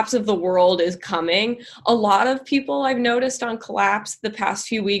collapse of the world is coming. A lot of people I've noticed on Collapse the past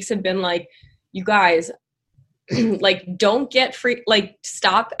few weeks have been like, you guys, like, don't get free, like,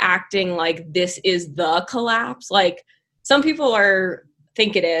 stop acting like this is the collapse. Like, some people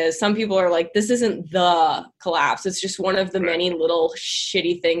think it is. Some people are like, this isn't the collapse. It's just one of the many little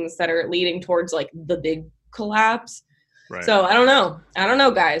shitty things that are leading towards like the big collapse. Right. So I don't know,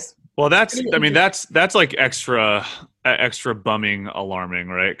 guys. Well, that's like extra bumming, alarming,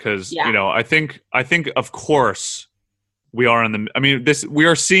 right? Because you know, I think of course we are we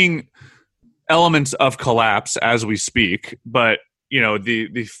are seeing elements of collapse as we speak, but you know,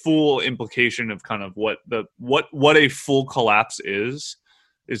 the full implication of kind of what a full collapse is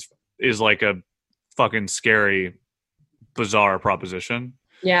like a fucking scary, bizarre proposition.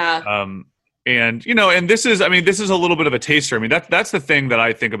 Yeah. And you know, and this is a little bit of a taster. I mean, that's the thing that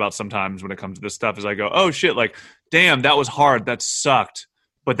I think about sometimes when it comes to this stuff is I go, oh shit, like, damn, that was hard, that sucked.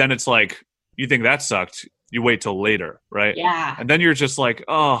 But then it's like, you think that sucked, you wait till later, right? Yeah. And then you're just like,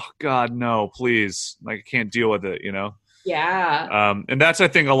 oh God, no, please, like, I can't deal with it, you know? Yeah. And that's, I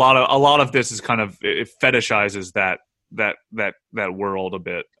think, a lot of this is kind of, it fetishizes that world a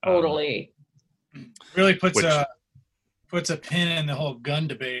bit. Totally. Really puts a pin in the whole gun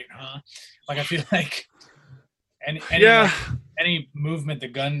debate, huh? Like, I feel like any movement the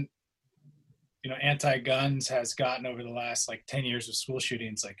gun, you know, anti-guns has gotten over the last like 10 years of school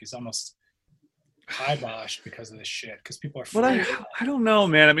shootings, like, is almost kiboshed because of this shit. Because people are. But I don't know,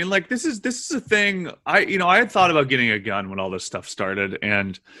 man. I mean, like, this is a thing. I had thought about getting a gun when all this stuff started,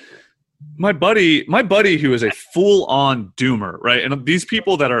 and my buddy who is a full-on doomer, right? And these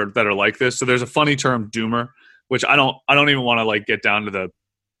people that are like this. So there's a funny term, doomer, which I don't even want to like get down to the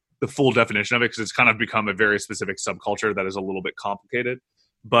full definition of it, because it's kind of become a very specific subculture that is a little bit complicated.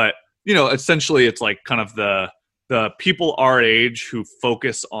 But you know, essentially, it's like kind of the people our age who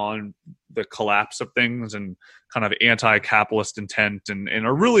focus on the collapse of things and kind of anti-capitalist intent and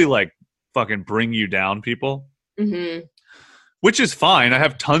are really like fucking bring you down people. Mm-hmm. Which is fine. I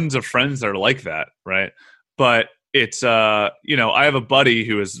have tons of friends that are like that, right? But it's, you know, I have a buddy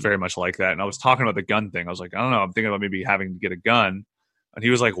who is very much like that. And I was talking about the gun thing. I was like, I don't know, I'm thinking about maybe having to get a gun. And he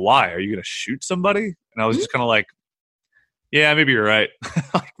was like, why? Are you going to shoot somebody? And I was just kind of like, yeah, maybe you're right.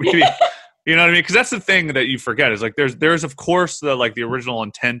 Like, maybe, you know what I mean? Because that's the thing that you forget is like, there's of course the original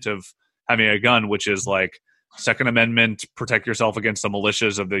intent of having a gun, which is like Second Amendment, protect yourself against the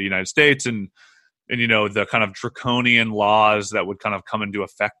militias of the United States and you know, the kind of draconian laws that would kind of come into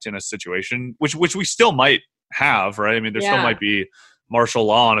effect in a situation, which we still might have, right? I mean, there still might be martial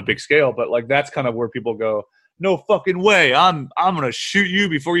law on a big scale, but like that's kind of where people go, no fucking way, I'm gonna shoot you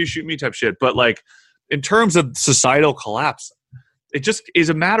before you shoot me type shit. But like in terms of societal collapse, it just is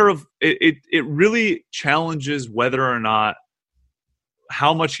a matter of it really challenges whether or not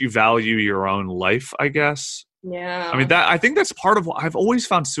how much you value your own life, I guess. Yeah. I mean, I think that's part of what I've always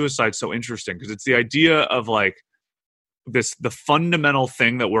found suicide so interesting, because it's the idea of like the fundamental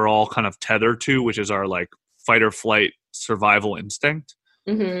thing that we're all kind of tethered to, which is our like fight or flight survival instinct,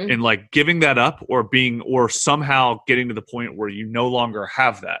 Mm-hmm. and like giving that up or somehow getting to the point where you no longer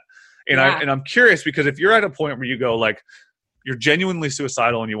have that. And I'm curious, because if you're at a point where you go like you're genuinely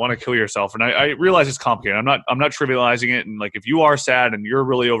suicidal and you want to kill yourself, and I realize it's complicated. I'm not trivializing it. And like, if you are sad and you're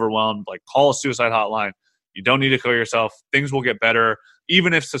really overwhelmed, like call a suicide hotline. You don't need to kill yourself. Things will get better.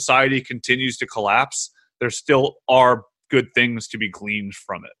 Even if society continues to collapse, there still are good things to be gleaned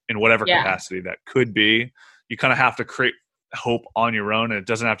from it in whatever capacity that could be. You kind of have to create hope on your own, and it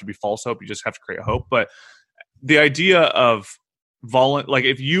doesn't have to be false hope. You just have to create hope. But the idea of like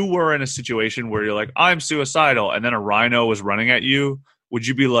if you were in a situation where you're like, I'm suicidal, and then a rhino was running at you, would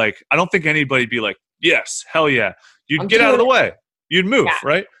you be like, I don't think anybody'd be like, yes, hell yeah. You'd get out of the way. You'd move,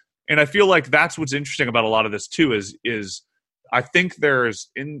 right? And I feel like that's what's interesting about a lot of this too, is I think there's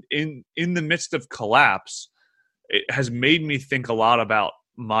in the midst of collapse, it has made me think a lot about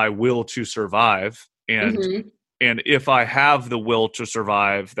my will to survive. And and if I have the will to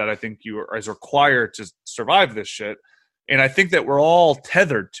survive that I think is required to survive this shit, and I think that we're all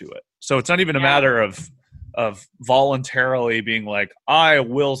tethered to it. So it's not even a matter of voluntarily being like, I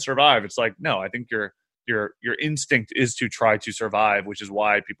will survive. It's like, no, I think your instinct is to try to survive, which is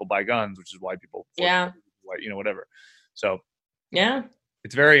why people buy guns, which is why people whatever. So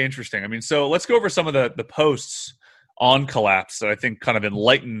it's very interesting. I mean, so let's go over some of the posts on collapse that I think kind of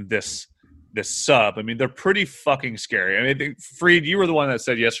enlighten this sub. I mean, they're pretty fucking scary. I mean, I think, Freed, you were the one that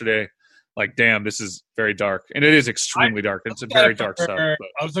said yesterday, like, damn, this is very dark. And it is extremely dark. It's a very dark sub. I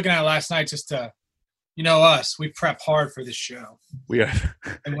was looking at it last night just to, us, we prep hard for this show. We are.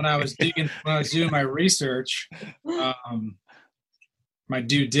 And when I was doing my research, my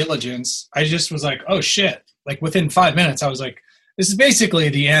due diligence, I just was like, oh shit. Like within 5 minutes, I was like, this is basically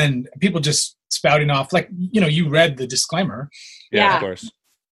the end. People just spouting off, like, you read the disclaimer. Yeah, of course.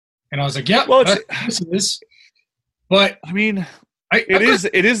 And I was like, yeah, well, this is. But I mean,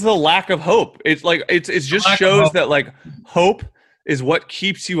 it is the lack of hope. It's like it just shows that like hope is what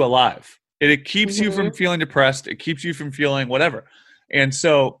keeps you alive. It keeps you from feeling depressed. It keeps you from feeling whatever. And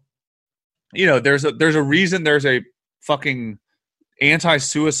so, there's a reason there's a fucking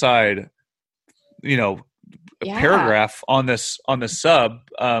anti-suicide, paragraph on this sub.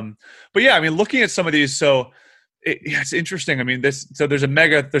 But yeah, I mean, looking at some of these, so it's interesting. I mean, there's a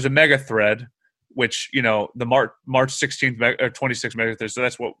mega thread, which, the March 16th or 26th mega thread. So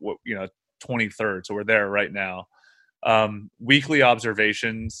that's what 23rd. So we're there right now. Weekly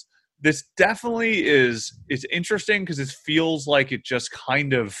observations. This definitely it's interesting because it feels like it just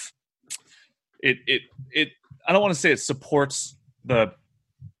kind of, I don't want to say it supports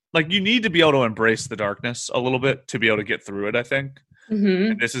like you need to be able to embrace the darkness a little bit to be able to get through it, I think.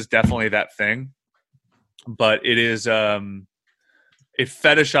 And this is definitely that thing. But it is, it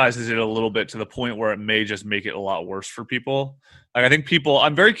fetishizes it a little bit to the point where it may just make it a lot worse for people. Like I think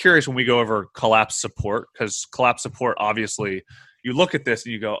I'm very curious when we go over collapse support, because collapse support, obviously, you look at this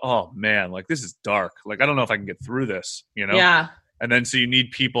and you go, oh man, like this is dark. Like, I don't know if I can get through this, Yeah. And then so you need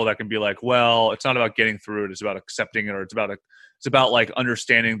people that can be like, well, it's not about getting through it. It's about accepting it, or it's about like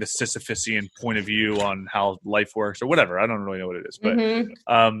understanding the Sisyphusian point of view on how life works or whatever. I don't really know what it is, but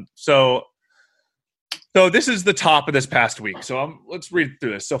so this is the top of this past week. So let's read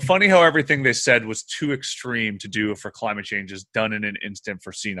through this. So funny how everything they said was too extreme to do for climate change is done in an instant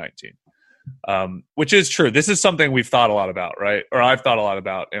for C19, which is true. This is something we've thought a lot about, right? Or I've thought a lot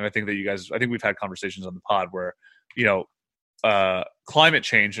about. And I think that I think we've had conversations on the pod where, climate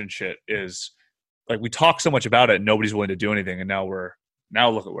change and shit is like, we talk so much about it and nobody's willing to do anything. And now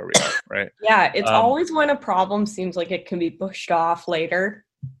look at where we are, right? Yeah. It's always when a problem seems like it can be pushed off later.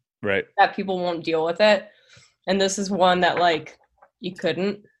 Right. That people won't deal with it. And this is one that like you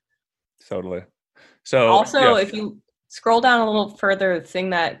couldn't. Totally. So also, if you scroll down a little further, the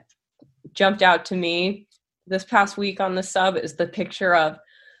thing that jumped out to me this past week on the sub is the picture of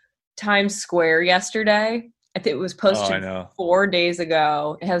Times Square yesterday. I think it was posted 4 days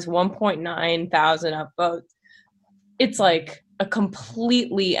ago. It has 1.9 thousand upvotes. It's like a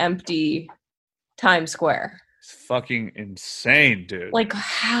completely empty Times Square. It's fucking insane, dude. Like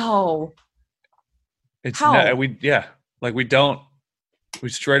how? We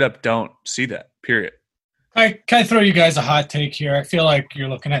straight up don't see that, period. Can I throw you guys a hot take here? I feel like you're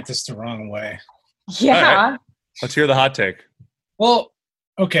looking at this the wrong way. Yeah. Right. Let's hear the hot take. Well,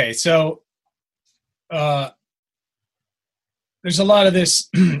 okay, so there's a lot of this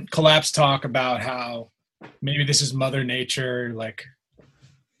collapse talk about how maybe this is Mother Nature, like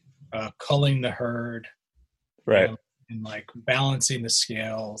culling the herd. Right. And like balancing the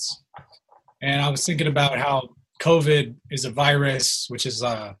scales. And I was thinking about how COVID is a virus, which is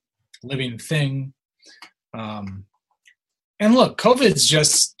a living thing. And look, COVID's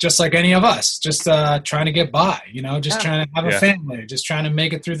just like any of us, just trying to get by, just trying to have a family, just trying to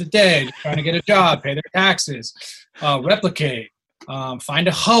make it through the day, just trying to get a job, pay their taxes, replicate, find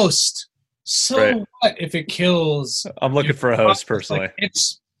a host. So what if it kills? I'm looking for a host personally.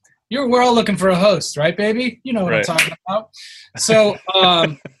 We're all looking for a host, right, baby? You know what I'm talking about. So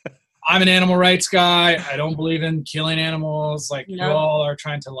I'm an animal rights guy. I don't believe in killing animals. Like you all are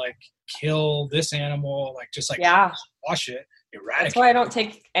trying to kill this animal, wash it, eradicate. That's why I don't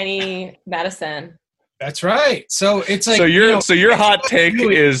take any medicine. That's right. So it's like so your hot take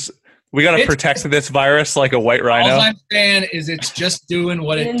is we got to protect this virus like a white rhino. All I'm saying is it's just doing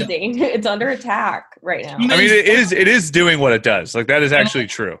what it does. It's under attack right now. I mean, it is doing what it does. Like that is actually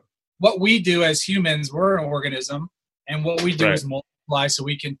true. What we do as humans, we're an organism, and what we do is multiply so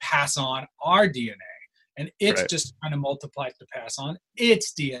we can pass on our DNA. And it's just trying to multiply to pass on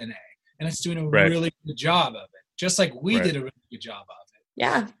its DNA. And it's doing a really good job of it, just like we did a really good job of it.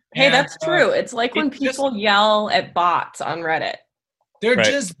 Yeah. Hey, that's true. It's like when people yell at bots on Reddit. They're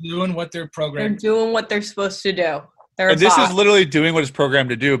just doing what they're programmed. They're doing what they're supposed to do. This is literally doing what it's programmed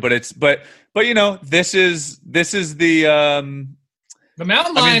to do, but this is the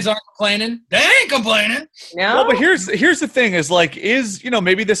mountain lions aren't complaining. They ain't complaining. No. Well, but here's the thing is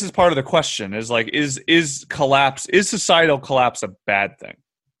maybe this is part of the question is is societal collapse a bad thing?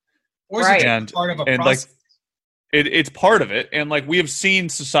 Or is it part of a process? It's part of it. And we have seen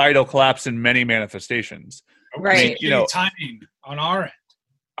societal collapse in many manifestations. Right. I mean, timing on our end.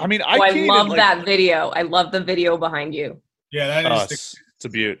 I mean, I love that video. I love the video behind you. Yeah, that is it's a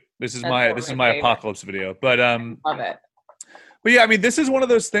beaut. This is my apocalypse video. But love it. But yeah, I mean, this is one of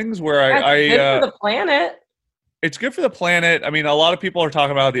those things where it's good for the planet. It's good for the planet. I mean, a lot of people are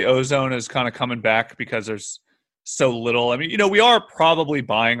talking about how the ozone is kind of coming back because there's so little. I mean, we are probably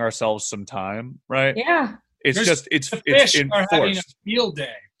buying ourselves some time, right? Yeah. It's the fish enforced. Are having a field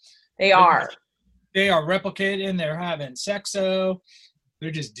day. They are. They are replicating. They're having sexo.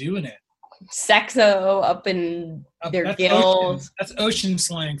 They're just doing it. Sexo up in their gills. That's ocean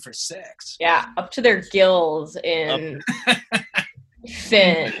slang for sex. Yeah, up to their gills in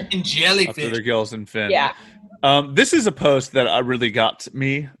fin. In jellyfish. Up to their gills in fin. Yeah. This is a post that really got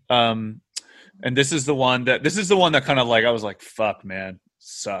me. And this is the one that kind of I was like, fuck, man,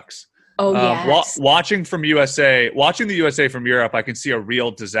 sucks. Oh, yes. Watching the USA from Europe, I can see a real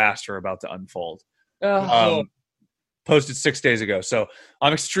disaster about to unfold. Posted 6 days ago. So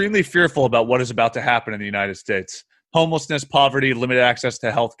I'm extremely fearful about what is about to happen in the United States. Homelessness, poverty, limited access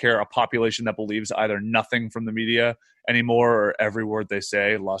to healthcare, a population that believes either nothing from the media anymore or every word they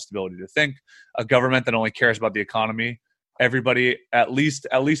say, lost ability to think, a government that only cares about the economy, everybody, at least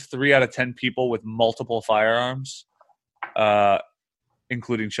 3 out of 10 people with multiple firearms,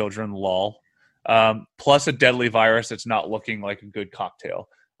 including children, lol, plus a deadly virus that's not looking like a good cocktail.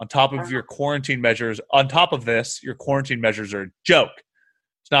 On top of your quarantine measures, your quarantine measures are a joke.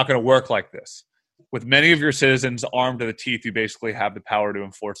 It's not going to work like this. With many of your citizens armed to the teeth, you basically have the power to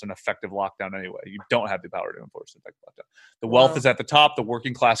enforce an effective lockdown anyway. You don't have the power to enforce an effective lockdown. The wealth is at the top. The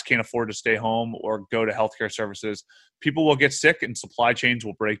working class can't afford to stay home or go to healthcare services. People will get sick and supply chains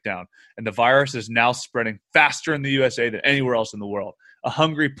will break down. And the virus is now spreading faster in the USA than anywhere else in the world. A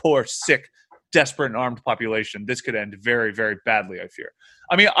hungry, poor, sick, desperate and armed population. This could end very, very badly, I fear.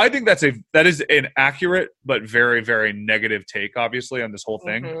 I mean, I think that is an accurate but very, very negative take, obviously, on this whole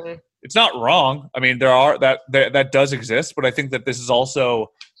thing. Mm-hmm. It's not wrong. I mean, that does exist, but I think that this is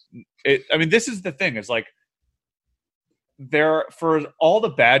also this is the thing. It's for all the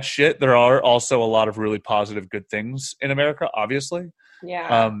bad shit, there are also a lot of really positive good things in America, obviously.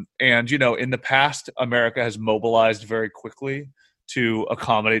 Yeah. And in the past, America has mobilized very quickly to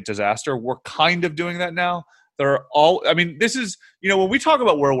accommodate disaster. We're kind of doing that now. This is, when we talk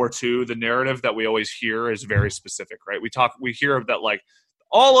about World War II, the narrative that we always hear is very specific, right? We hear that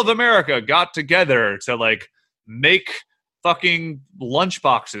all of America got together to make fucking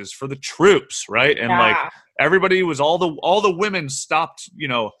lunchboxes for the troops, right? And everybody was all the women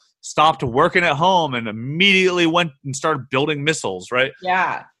stopped working at home and immediately went and started building missiles, right?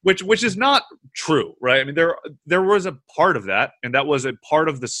 Yeah. Which is not true, right? I mean, there was a part of that, and that was a part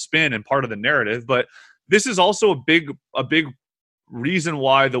of the spin and part of the narrative, but this is also a big reason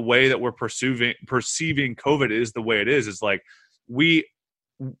why the way that we're perceiving COVID is the way it is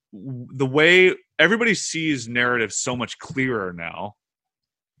the way everybody sees narrative so much clearer now.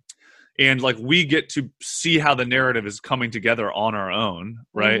 And we get to see how the narrative is coming together on our own,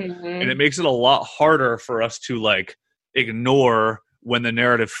 right? Mm-hmm. And it makes it a lot harder for us to ignore when the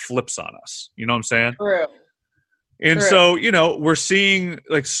narrative flips on us. You know what I'm saying? True. And True. so, we're seeing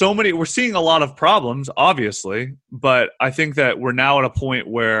we're seeing a lot of problems, obviously, but I think that we're now at a point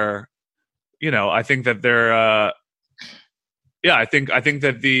where, I think that I think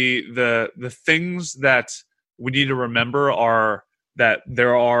that the things that we need to remember are that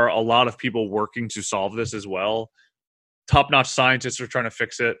there are a lot of people working to solve this as well. Top-notch scientists are trying to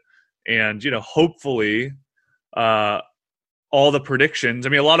fix it. And, hopefully, all the predictions, a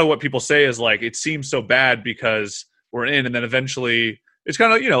lot of what people say is like, it seems so bad because we're in, and then eventually it's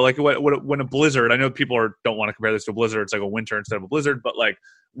kind of, like when a blizzard, I know people don't want to compare this to a blizzard. It's like a winter instead of a blizzard, but like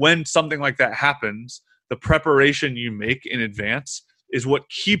when something like that happens, the preparation you make in advance is what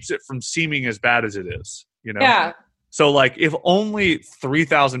keeps it from seeming as bad as it is, Yeah. So like if only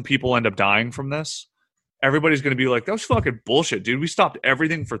 3,000 people end up dying from this, everybody's going to be like, that was fucking bullshit, dude. We stopped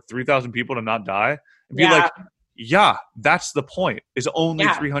everything for 3,000 people to not die. And be like, yeah, that's the point, is only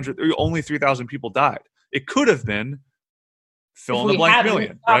 3,000 people died. It could have been fill in the blank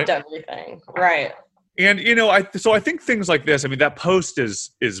million, right? Everything. Right. And, so I think things like this, that post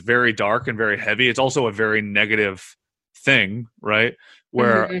is very dark and very heavy. It's also a very negative thing, right?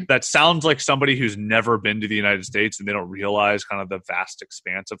 Where that sounds like somebody who's never been to the United States and they don't realize kind of the vast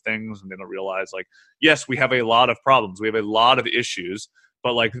expanse of things. And they don't realize like, yes, we have a lot of problems. We have a lot of issues,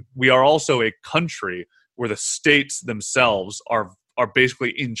 but like we are also a country where the states themselves are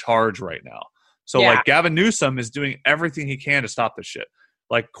basically in charge right now. So like Gavin Newsom is doing everything he can to stop this shit.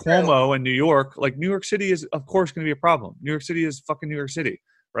 Like Cuomo in New York, like New York City is of course going to be a problem. New York City is fucking New York City,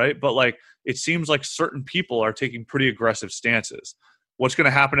 right? But like it seems like certain people are taking pretty aggressive stances. What's going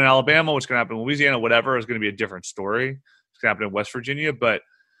to happen in Alabama, what's going to happen in Louisiana, whatever, is going to be a different story. It's going to happen in West Virginia, but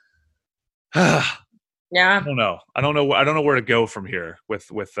yeah, I don't know. I don't know where to go from here with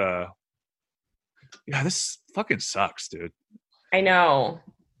this fucking sucks, dude. I know.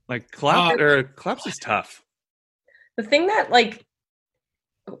 Like collapse is tough. The thing that like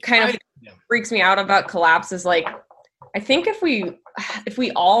kind of freaks me out about collapse is like, I think if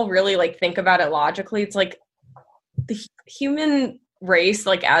we all really like think about it logically, it's like the human race,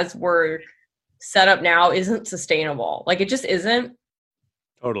 like as we're set up now, isn't sustainable. Like it just isn't.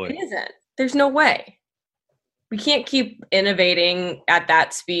 Totally. It isn't. There's no way. We can't keep innovating at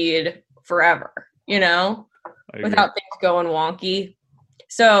that speed forever, without things going wonky.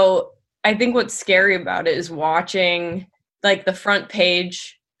 So I think what's scary about it is watching like the front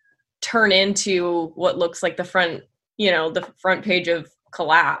page turn into what looks like the front page of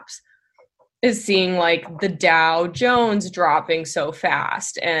collapse, is seeing like the Dow Jones dropping so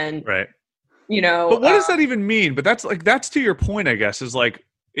fast. And, right. But what does that even mean? But that's to your point, I guess, is like,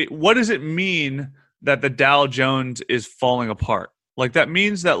 what does it mean that the Dow Jones is falling apart? Like that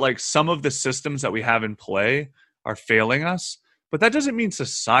means that like some of the systems that we have in play are failing us. But that doesn't mean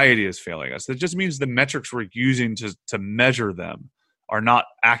society is failing us. That just means the metrics we're using to measure them are not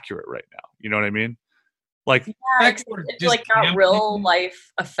accurate right now. You know what I mean? Like, it's like not real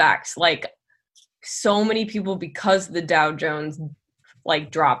life effects. Like so many people, because the Dow Jones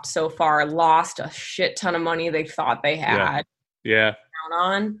like dropped so far, lost a shit ton of money they thought they had. Yeah. Down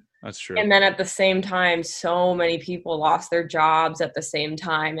on. That's true. And then at the same time, so many people lost their jobs at the same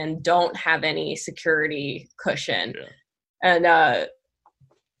time and don't have any security cushion. Yeah. And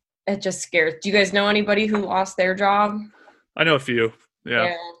it just scares. Do you guys know anybody who lost their job? I know a few.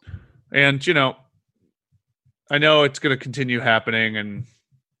 Yeah. And, I know it's going to continue happening. And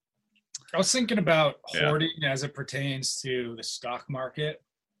I was thinking about hoarding as it pertains to the stock market.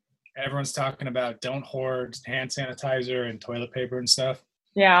 Everyone's talking about don't hoard hand sanitizer and toilet paper and stuff.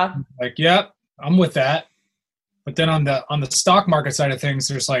 Yeah. Like, yep, I'm with that. But then on the stock market side of things,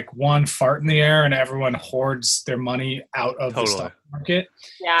 there's like one fart in the air and everyone hoards their money out of the stock market.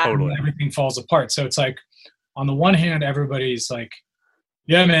 Yeah. Totally. And everything falls apart. So it's like, on the one hand, everybody's like,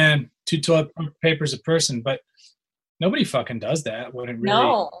 yeah, man, 2 toilet papers a person. But nobody fucking does that. When it really,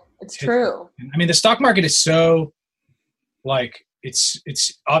 no, it's true. The stock market is so like, it's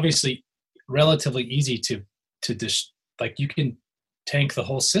obviously relatively easy to just like, you can tank the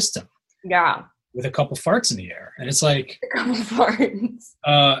whole system. Yeah. With a couple farts in the air. And it's like a couple farts.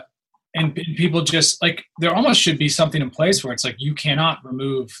 And people just like, there almost should be something in place where it's like you cannot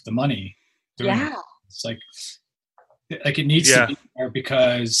remove the money. It's like it needs to be there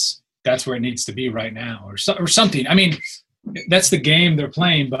because that's where it needs to be right now or something. That's the game they're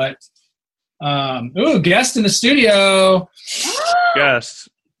playing, but guest in the studio. Guest.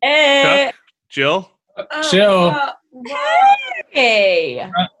 Hey. Jill. Jill. Hey.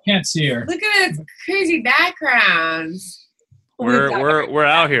 Can't see her. Look at the crazy backgrounds. We're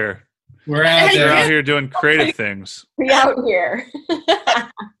out here. We're out there. We're out here doing creative things. We're out here.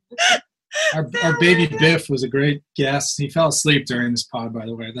 Our baby Biff was a great guest. He fell asleep during this pod, by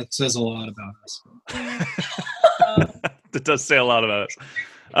the way. That says a lot about us. That does say a lot about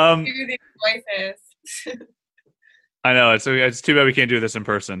us. These voices. I know it's too bad we can't do this in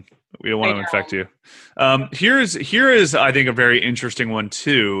person. We don't want to infect you. Here is I think a very interesting one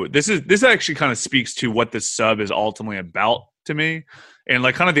too. This actually kind of speaks to what this sub is ultimately about to me, and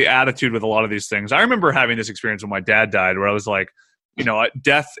like kind of the attitude with a lot of these things. I remember having this experience when my dad died, where I was like,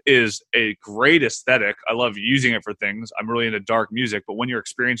 death is a great aesthetic. I love using it for things. I'm really into dark music, but when you're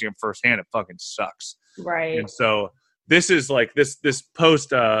experiencing it firsthand, it fucking sucks. Right. And so this is like this post,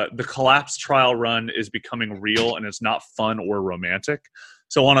 the Collapse trial run is becoming real, and it's not fun or romantic.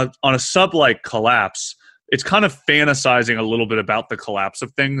 So on a sub like Collapse, it's kind of fantasizing a little bit about the collapse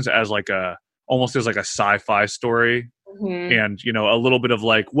of things as almost as like a sci-fi story. Mm-hmm. And, a little bit of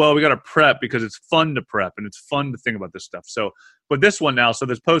like, well, we got to prep because it's fun to prep and it's fun to think about this stuff. So, but this one now, so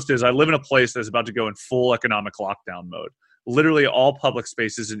this post is, I live in a place that's about to go in full economic lockdown mode. Literally all public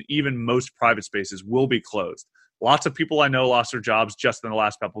spaces and even most private spaces will be closed. Lots of people I know lost their jobs just in the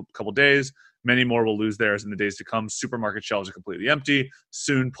last couple days. Many more will lose theirs in the days to come. Supermarket shelves are completely empty.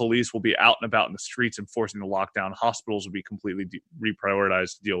 Soon, police will be out and about in the streets enforcing the lockdown. Hospitals will be completely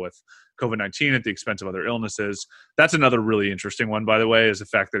reprioritized to deal with COVID-19 at the expense of other illnesses. That's another really interesting one, by the way, is the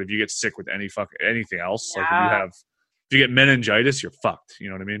fact that if you get sick with anything else, like if you get meningitis, you're fucked. You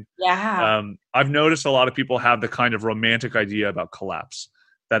know what I mean? Yeah. I've noticed a lot of people have the kind of romantic idea about collapse,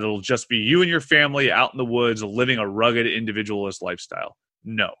 that it'll just be you and your family out in the woods living a rugged individualist lifestyle.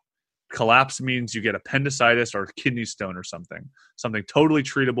 No. Collapse means you get appendicitis or kidney stone or something totally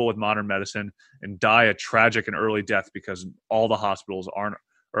treatable with modern medicine, and die a tragic and early death because all the hospitals aren't,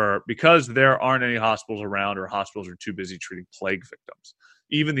 or because there aren't any hospitals around, or hospitals are too busy treating plague victims.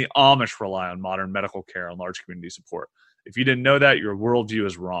 Even the Amish rely on modern medical care and large community support. If you didn't know that, your worldview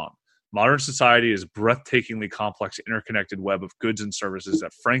is wrong. Modern society is a breathtakingly complex, interconnected web of goods and services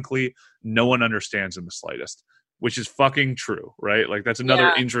that, frankly, no one understands in the slightest, which is fucking true, right? Like, that's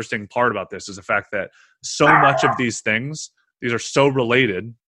another interesting part about this, is the fact that so much of these things, these are so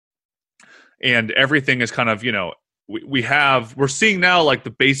related, and everything is kind of, we're seeing now like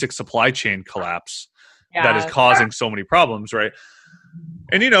the basic supply chain collapse that is causing so many problems, right?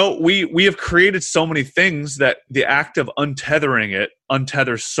 And, we have created so many things that the act of untethering it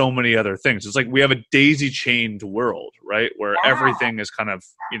untethers so many other things. It's like we have a daisy-chained world, right? Where everything is kind of,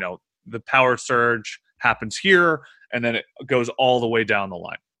 the power surge happens here, and then it goes all the way down the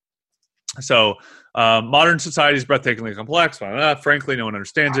line. So modern society is breathtakingly complex. Frankly, no one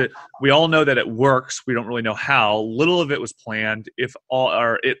understands it. We all know that it works. We don't really know how. Little of it was planned. It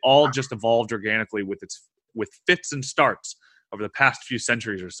all just evolved organically with fits and starts over the past few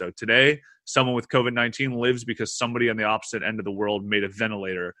centuries or so. Today, someone with COVID-19 lives because somebody on the opposite end of the world made a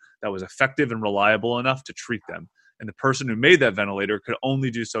ventilator that was effective and reliable enough to treat them. And the person who made that ventilator could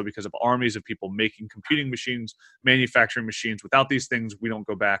only do so because of armies of people making computing machines, manufacturing machines. Without these things, we don't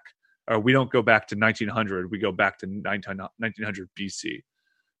go back to 1900. We go back to 1900 BC,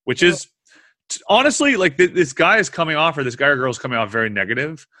 which is honestly, like, this guy is coming off, or this guy or girl is coming off very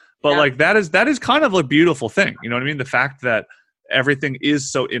negative. But like that is kind of a beautiful thing. You know what I mean? The fact that everything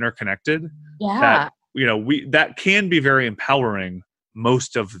is so interconnected that, that can be very empowering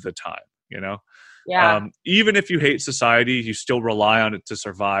most of the time, even if you hate society, you still rely on it to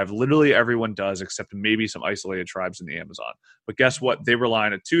survive. Literally everyone does, except maybe some isolated tribes in the Amazon. But guess what? They rely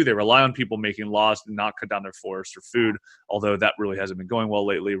on it too. They rely on people making laws to not cut down their forests or food, although that really hasn't been going well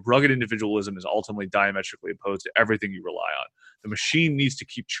lately. Rugged individualism is ultimately diametrically opposed to everything you rely on. The machine needs to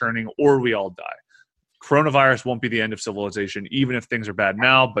keep churning, or we all die. Coronavirus won't be the end of civilization, even if things are bad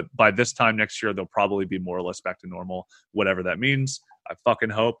now, but by this time next year, they'll probably be more or less back to normal, whatever that means. I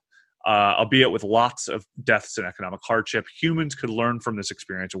fucking hope. Albeit with lots of deaths and economic hardship, humans could learn from this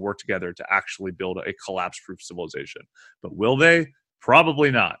experience and work together to actually build a collapse-proof civilization. But will they?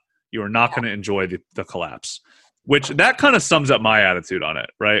 Probably not. You are not going to enjoy the collapse. Which, that kind of sums up my attitude on it,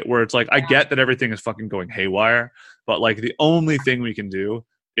 right? Where it's like, I get that everything is fucking going haywire, but like the only thing we can do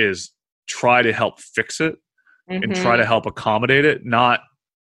is try to help fix it and try to help accommodate it, not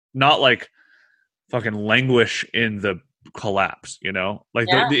like fucking languish in the collapse, like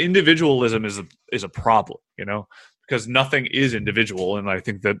the individualism is a problem, because nothing is individual. And I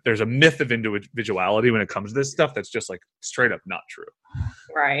think that there's a myth of individuality when it comes to this stuff that's just like straight up not true.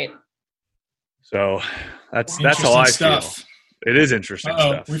 Right. So that's how I feel. It is interesting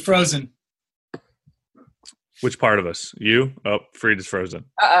stuff. We're frozen. Which part of us? You? Oh, Freed is frozen.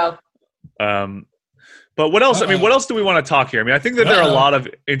 Uh-oh. But what else? I mean, what else do we want to talk here? I mean, I think that there are a lot of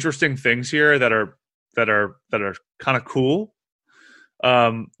interesting things here that are kind of cool.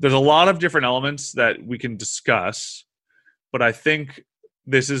 there's a lot of different elements that we can discuss, but I think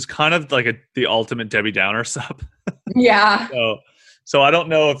this is kind of like the ultimate Debbie Downer sub. Yeah. So I don't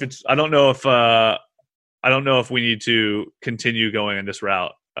know if we need to continue going in this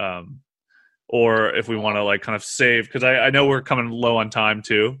route, or if we want to like kind of save, because I know we're coming low on time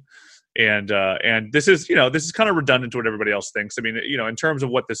too, and this is kind of redundant to what everybody else thinks. I mean, in terms of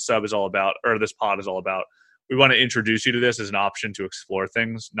what this sub is all about, or this pod is all about, we want to introduce you to this as an option to explore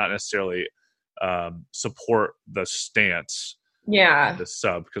things, not necessarily support the stance. Yeah. The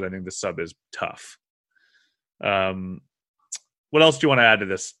sub, because I think the sub is tough. What else do you want to add to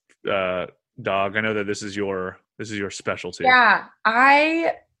this, Dog? I know that this is your specialty. Yeah,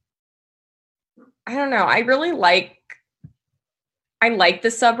 I don't know. I really like the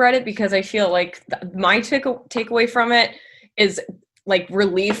subreddit because I feel like my takeaway from it is like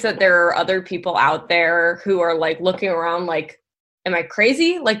relief that there are other people out there who are like looking around like, am I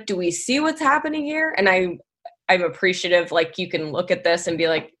crazy? Like, do we see what's happening here? And I'm appreciative. Like, you can look at this and be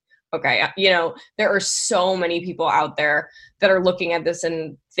like, okay, there are so many people out there that are looking at this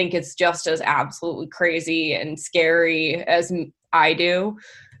and think it's just as absolutely crazy and scary as I do.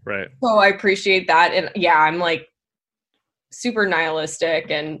 Right. So I appreciate that. And yeah, I'm like super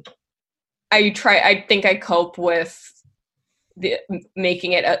nihilistic, and I think I cope with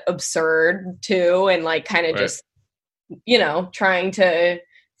making it absurd too. And like kind of just, trying to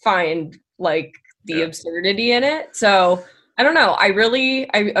find like the absurdity in it. So I don't know. I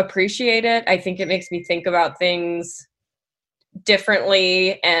appreciate it. I think it makes me think about things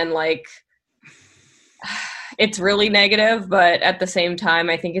differently, and like it's really negative, but at the same time,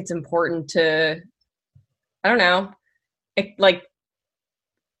 I think it's important to, I don't know,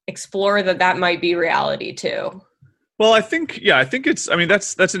 explore that might be reality too. Well, I think it's, I mean,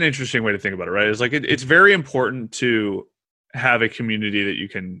 that's an interesting way to think about it, right? It's like, it's very important to have a community that you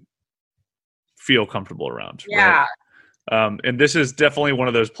can feel comfortable around. Yeah. Right? And this is definitely one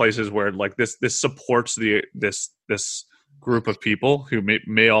of those places where like this supports this group of people who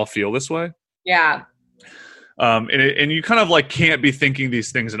may all feel this way. Yeah. And you kind of like can't be thinking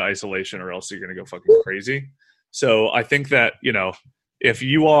these things in isolation, or else you're going to go fucking crazy. So I think that, if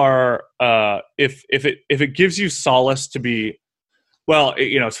you are, if it gives you solace to be, well,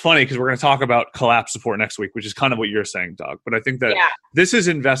 it's funny because we're going to talk about collapse support next week, which is kind of what you're saying, Doug. But I think that this is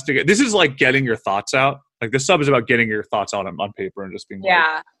this is like getting your thoughts out. Like the sub is about getting your thoughts out on paper and just being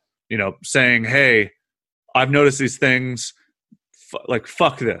like, saying, hey, I've noticed these things, like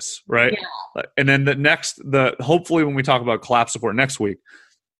fuck this, right? Yeah. And then hopefully when we talk about collapse support next week,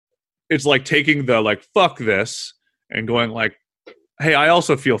 it's like taking the like fuck this and going like, hey, I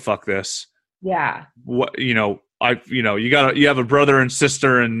also feel fuck this. Yeah. What you have a brother and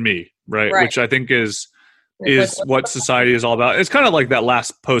sister and me, right? Which I think is what society is all about. It's kind of like that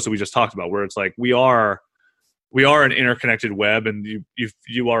last post that we just talked about, where it's like we are an interconnected web, and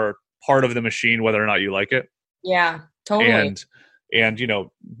you are part of the machine, whether or not you like it. Yeah, totally. And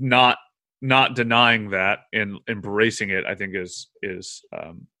not denying that and embracing it, I think is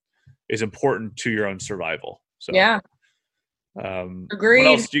important to your own survival. So yeah. Agreed.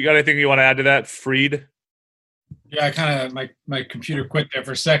 What else? Do you got anything you want to add to that, Freed? Yeah, I kind of my computer quit there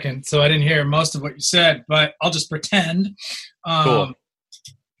for a second, so I didn't hear most of what you said, but I'll just pretend. Cool.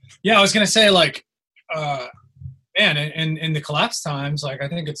 Yeah, I was gonna say like, man, in the collapse times, like I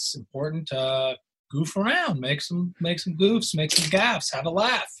think it's important to goof around, make some goofs, make some gaffes, have a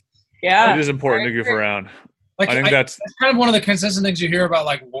laugh. Yeah, it is important to goof around. Like I think that's kind of one of the consistent things you hear about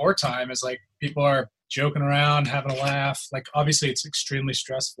like wartime is like people are joking around, having a laugh. Like obviously it's extremely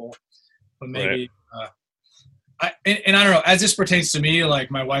stressful, but maybe. Right. I don't know, as this pertains to me, like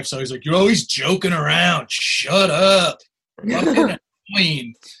my wife's always like, you're always joking around. Shut up. I'm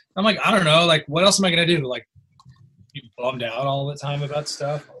like, I don't know. Like, what else am I going to do? Like, be bummed out all the time about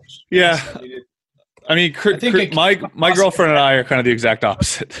stuff? Yeah. I mean, my girlfriend and I are kind of the exact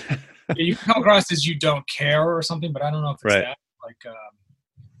opposite. You come across as you don't care or something, but I don't know if it's that. Like,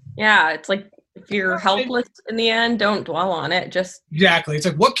 yeah, it's like if you're helpless in the end, don't dwell on it. Just exactly. It's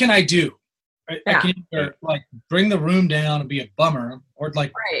like, what can I do? I can either like bring the room down and be a bummer, or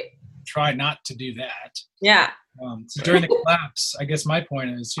like try not to do that. Yeah. So during the collapse, I guess my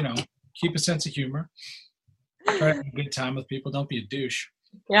point is, keep a sense of humor. Try to have a good time with people. Don't be a douche.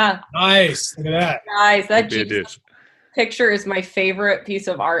 Yeah. Nice. Look at that. Nice. That Jesus picture is my favorite piece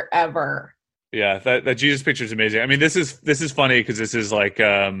of art ever. Yeah, that Jesus picture is amazing. I mean, this is funny because this is like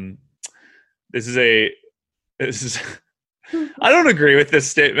this is. I don't agree with this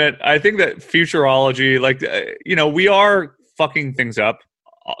statement. I think that futurology, like, we are fucking things up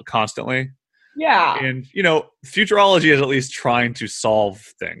constantly. Yeah. And, futurology is at least trying to solve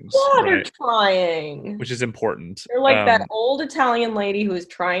things. Yeah, they're right? trying. Which is important. They're like that old Italian lady who is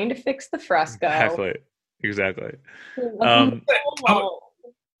trying to fix the fresco. Exactly. The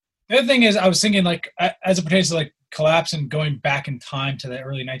other thing is, I was thinking, like, as it pertains to like collapse and going back in time to the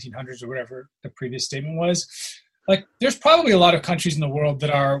early 1900s or whatever the previous statement was, like, there's probably a lot of countries in the world that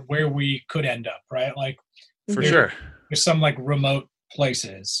are where we could end up, right? Like, for sure, there's some like remote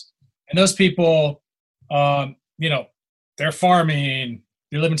places, and those people, they're farming,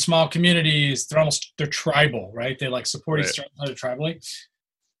 they live in small communities, they're tribal, right? They like support each other tribally.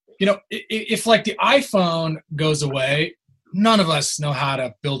 If like the iPhone goes away, none of us know how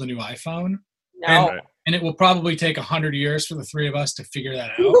to build a new iPhone. No. And it will probably take 100 years for the three of us to figure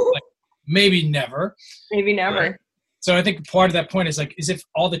that out. Like, maybe never. Maybe never. Right? So I think part of that point is like, is if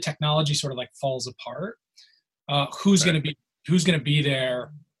all the technology sort of like falls apart, who's going to be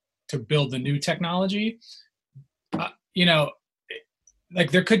there to build the new technology? Like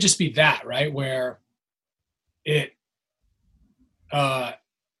there could just be that, right? Where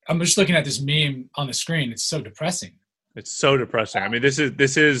I'm just looking at this meme on the screen. It's so depressing. It's so depressing. I mean, this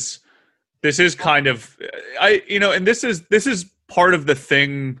is kind of, and this is part of the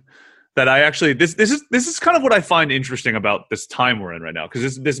thing that I actually, this is kind of what I find interesting about this time we're in right now.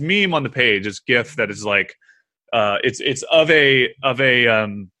 Cause this meme on the page, this GIF that is like, it's of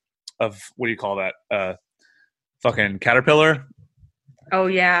what do you call that? Fucking caterpillar. Oh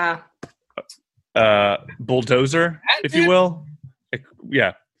yeah. Bulldozer, if you will.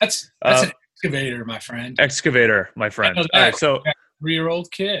 Yeah. That's an excavator, my friend. Excavator, my friend. All right, so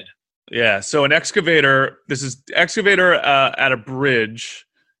 3-year-old kid. Yeah, so an excavator. This is excavator at a bridge,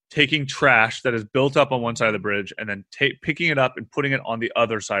 taking trash that is built up on one side of the bridge, and then picking it up and putting it on the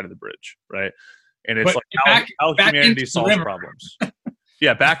other side of the bridge, right? And it's like how humanity solves problems.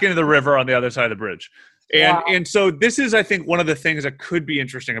 Yeah, back into the river on the other side of the bridge. And so this is, I think, one of the things that could be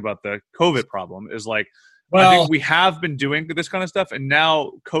interesting about the COVID problem is like, I think we have been doing this kind of stuff, and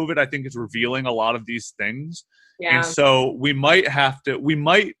now COVID, I think, is revealing a lot of these things. Yeah. And so we might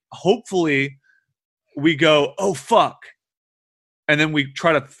hopefully we go, oh, fuck. And then we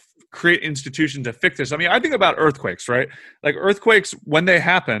try to create institutions to fix this. I mean, I think about earthquakes, right? Like earthquakes, when they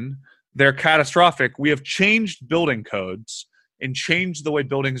happen, they're catastrophic. We have changed building codes and changed the way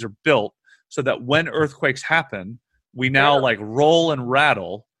buildings are built so that when earthquakes happen, we now like roll and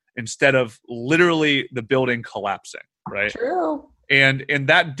rattle instead of literally the building collapsing, right? True. And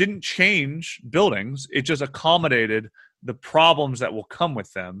that didn't change buildings. It just accommodated the problems that will come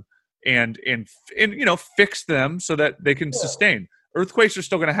with them and fix them so that they can sustain. Earthquakes are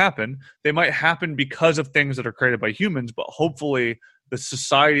still going to happen. They might happen because of things that are created by humans, but hopefully the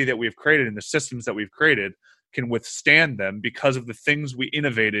society that we've created and the systems that we've created can withstand them because of the things we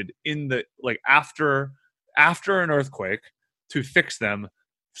innovated in the after an earthquake to fix them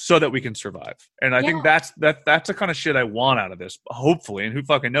so that we can survive. And I think that's the kind of shit I want out of this, hopefully. And who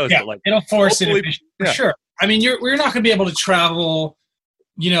fucking knows? Yeah, but it'll force innovation for sure. I mean, we're not going to be able to travel,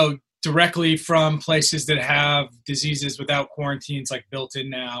 directly from places that have diseases without quarantines like built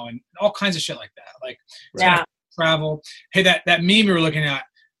in now and all kinds of shit like that. Like travel. Hey, that meme you were looking at,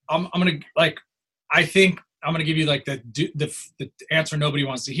 I'm gonna I think I'm gonna give you like the answer nobody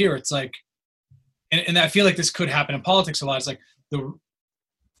wants to hear. It's like, and I feel like this could happen in politics a lot. It's like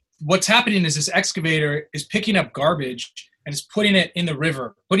what's happening is this excavator is picking up garbage and is putting it in the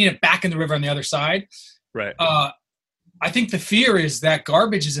river, putting it back in the river on the other side. Right. I think the fear is that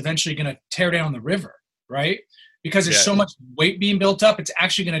garbage is eventually going to tear down the river, right? Because there's so much weight being built up, it's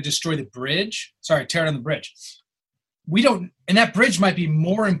actually going to destroy the bridge. Sorry, tear down the bridge. And that bridge might be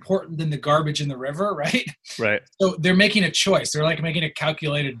more important than the garbage in the river, right? Right. So they're making a choice. They're like making a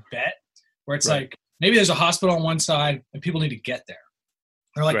calculated bet where it's like, maybe there's a hospital on one side and people need to get there.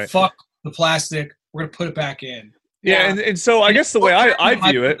 They're like, fuck the plastic. We're going to put it back in. Yeah. And so I guess the way I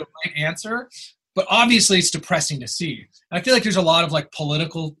view it. The right answer. But obviously it's depressing to see. And I feel like there's a lot of like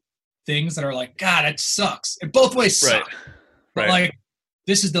political things that are like, God, it sucks. And both ways suck. But like,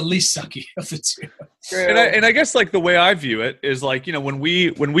 this is the least sucky of the two. And I guess like the way I view it is like, when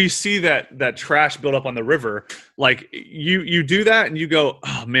we see that trash build up on the river, like you do that and you go,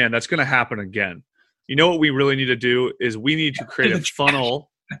 oh man, that's going to happen again. You know what we really need to do is we need to create a funnel.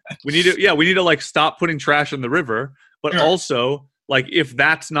 We need to like stop putting trash in the river, but also like if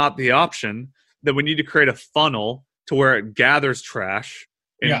that's not the option, then we need to create a funnel to where it gathers trash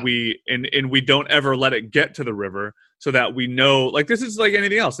and we don't ever let it get to the river so that we know, like, this is like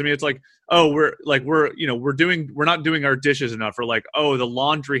anything else. I mean, it's like, oh, we're not doing our dishes enough, or like, oh, the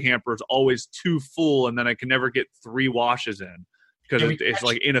laundry hamper is always too full and then I can never get 3 washes in because it's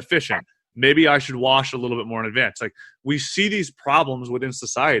like inefficient. maybe I should wash a little bit more in advance. Like, we see these problems within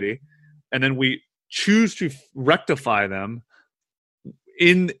society, and then we choose to rectify them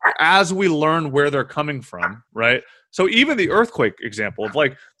as we learn where they're coming from, right? So even the earthquake example of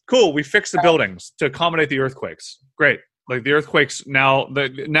like, cool, we fixed the buildings to accommodate the earthquakes. Great. Like, the earthquakes now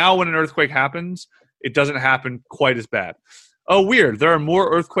when an earthquake happens, it doesn't happen quite as bad. Oh, weird. There are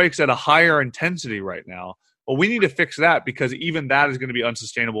more earthquakes at a higher intensity right now. Well, we need to fix that because even that is going to be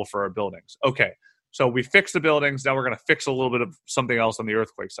unsustainable for our buildings. Okay. So we fix the buildings. Now we're going to fix a little bit of something else on the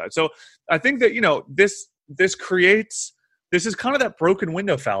earthquake side. So I think that, this is kind of that broken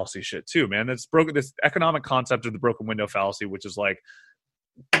window fallacy shit too, man. That's broken, this economic concept of the broken window fallacy, which is like,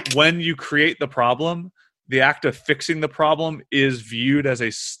 when you create the problem, the act of fixing the problem is viewed as a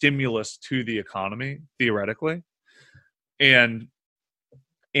stimulus to the economy, theoretically. And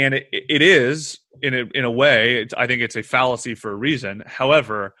it is in a way. I think it's a fallacy for a reason.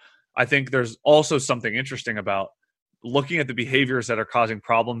 However, I think there's also something interesting about looking at the behaviors that are causing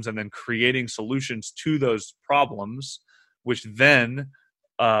problems and then creating solutions to those problems, which then,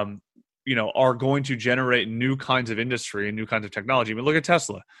 are going to generate new kinds of industry and new kinds of technology. I mean, look at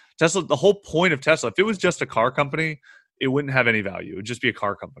Tesla. The whole point of Tesla, if it was just a car company, it wouldn't have any value. It would just be a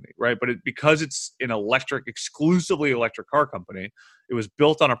car company, right? But because it's an exclusively electric car company, it was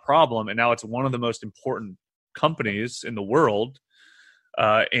built on a problem, and now it's one of the most important companies in the world.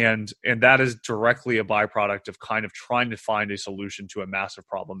 And that is directly a byproduct of kind of trying to find a solution to a massive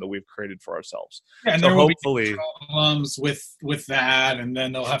problem that we've created for ourselves. Yeah, and so there will hopefully be problems with that, and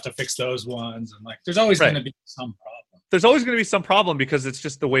then they'll have to fix those ones. And like, there's always going to be some problem. There's always going to be some problem because it's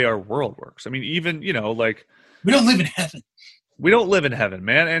just the way our world works. I mean, even, like, we don't live in heaven. We don't live in heaven,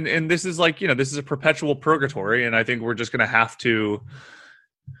 man. And this is like, this is a perpetual purgatory. And I think we're just going to have to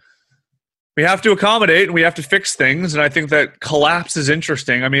accommodate, and we have to fix things. And I think that collapse is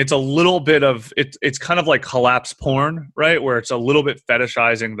interesting. I mean, it's a little bit of, it's kind of like collapse porn, right? Where it's a little bit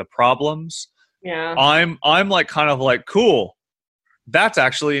fetishizing the problems. Yeah. I'm like, kind of like, cool. That's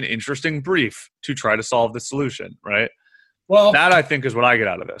actually an interesting brief to try to solve the solution, right? Well, that I think is what I get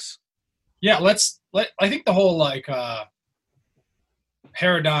out of this. Yeah. I think the whole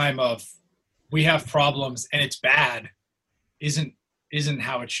paradigm of we have problems and it's bad isn't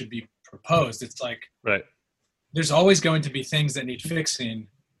how it should be proposed. It's like, right, there's always going to be things that need fixing.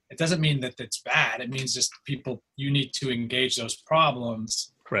 It doesn't mean that it's bad. It means just you need to engage those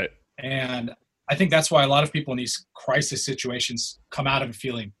problems. Right. And I think that's why a lot of people in these crisis situations come out of it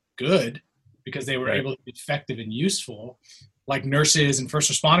feeling good, because they were able to be effective and useful, like nurses and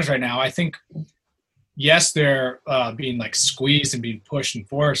first responders right now. I think, yes, they're being like squeezed and being pushed and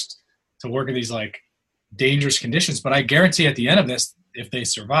forced to work in these like dangerous conditions. But I guarantee at the end of this, if they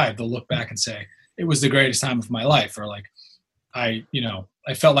survive, they'll look back and say, it was the greatest time of my life. Or like, I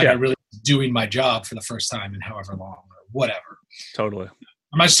felt like I really was doing my job for the first time in however long, or whatever. Totally.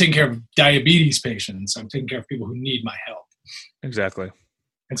 I'm not just taking care of diabetes patients. I'm taking care of people who need my help. Exactly.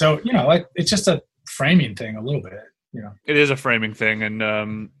 And so, it's just a framing thing a little bit, It is a framing thing. And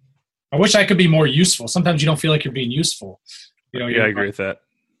I wish I could be more useful. Sometimes you don't feel like you're being useful. I agree with that.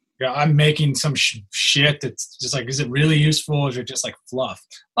 Yeah, I'm making some shit that's just like, is it really useful? Or is it just like fluff?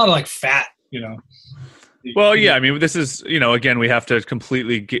 A lot of like fat, Well, yeah, I mean, this is, again, we have to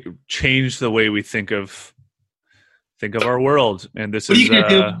completely change the way we think of our world. And this what is are you gonna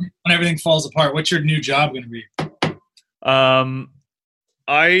do when everything falls apart? What's your new job going to be?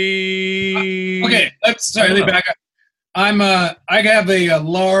 Okay, let's back up. I have a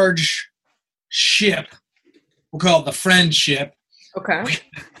large ship. We'll call it the Friendship. Okay.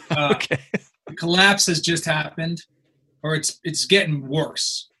 Okay. The collapse has just happened, or it's getting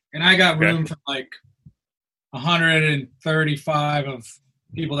worse. And I got room for like 135 of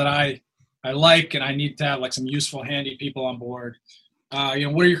people that I like, and I need to have like some useful, handy people on board. What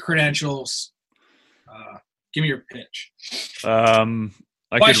are your credentials? Give me your pitch. Why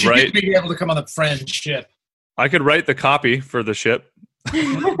should you be able to come on the Friendship? I could write the copy for the ship.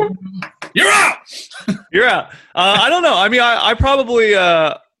 You're out. You're out. I don't know. I mean, I probably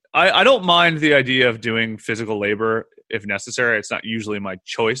I don't mind the idea of doing physical labor if necessary. It's not usually my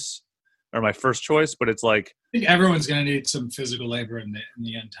choice or my first choice, but it's like, I think everyone's going to need some physical labor in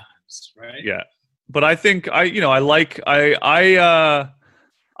the end times, right? Yeah. But I think I like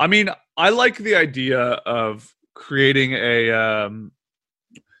the idea of creating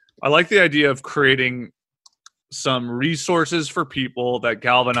some resources for people that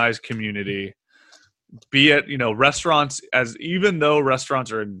galvanize community, be it, restaurants, as even though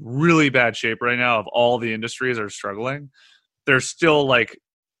restaurants are in really bad shape right now, of all the industries are struggling, there's still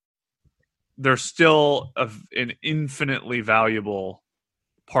an infinitely valuable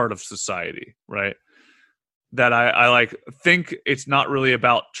part of society, right? That I like think it's not really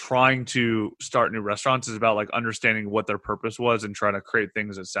about trying to start new restaurants. It's about like understanding what their purpose was and trying to create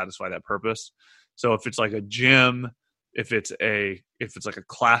things that satisfy that purpose. So if it's like a gym, if it's like a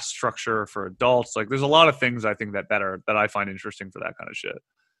class structure for adults, like there's a lot of things I think that I find interesting for that kind of shit.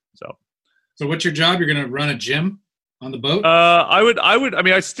 So what's your job? You're going to run a gym on the boat?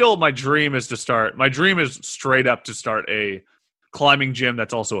 My dream is straight up to start a climbing gym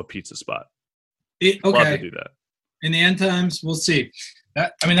that's also a pizza spot. Okay. Love to do that. In the end times, we'll see.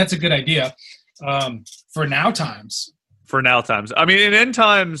 That's a good idea. For now times. I mean, in end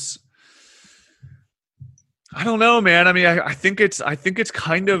times, I don't know, man. I mean, I think it's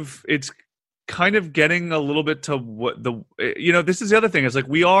kind of getting a little bit to what this is the other thing. Is like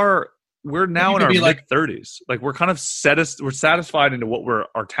we're now in our mid 30s. Like we're kind of we're satisfied into what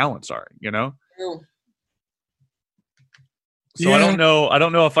our talents are, So yeah. I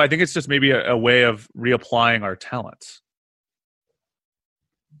don't know if I think it's just maybe a way of reapplying our talents.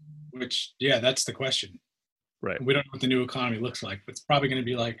 Which, yeah, that's the question. Right. We don't know what the new economy looks like, but it's probably going to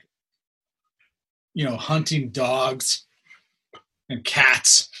be like, hunting dogs and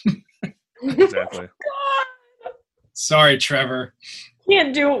cats. Exactly. God. Sorry, Trevor.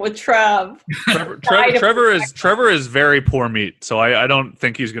 Can't do it with Trev. Trevor is very poor meat, so I don't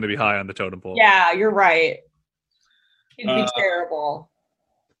think he's going to be high on the totem pole. Yeah, you're right. It'd be terrible.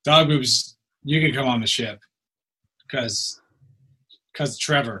 Dog boobs, you can come on the ship because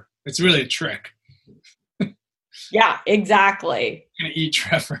Trevor. It's really a trick. Yeah, exactly. I'm gonna eat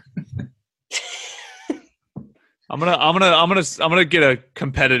Trevor. I'm gonna get a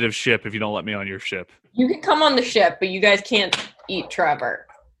competitive ship if you don't let me on your ship. You can come on the ship, but you guys can't eat Trevor.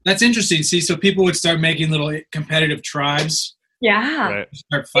 That's interesting. See, so people would start making little competitive tribes. Yeah. Right.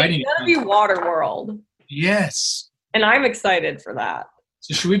 Start fighting. It's gonna be Waterworld. Yes. And I'm excited for that.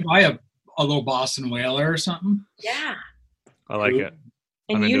 So should we buy a little Boston whaler or something? Yeah. I like it.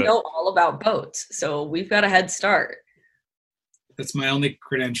 And you know all about boats, so we've got a head start. That's my only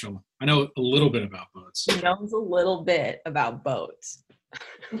credential. I know a little bit about boats. He knows a little bit about boats.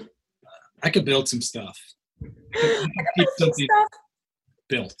 I could build some stuff. Keep something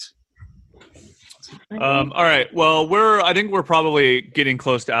built. All right. Well, I think we're probably getting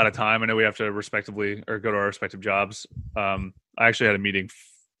close to out of time. I know we have to respectively or go to our respective jobs. I actually had a meeting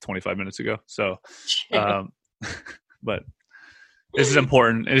 25 minutes ago. So, but this is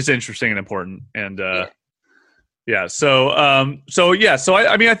important. It's interesting and important. And yeah. So I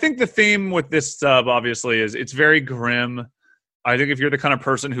think the theme with this sub obviously is it's very grim. I think if you're the kind of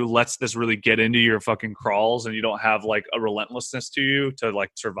person who lets this really get into your fucking crawls and you don't have like a relentlessness to you to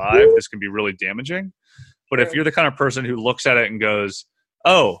like survive, this can be really damaging. But if you're the kind of person who looks at it and goes,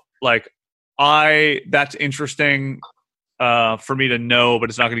 oh, like that's interesting for me to know, but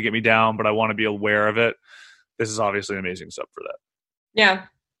it's not going to get me down, but I want to be aware of it. This is obviously an amazing sub for that. Yeah.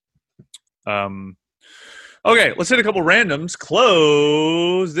 Okay, let's hit a couple randoms.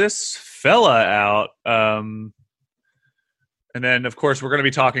 Close this fella out. And then, of course, we're going to be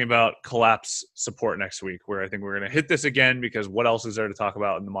talking about collapse support next week, where I think we're going to hit this again because what else is there to talk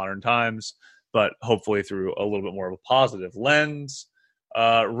about in the modern times, but hopefully through a little bit more of a positive lens.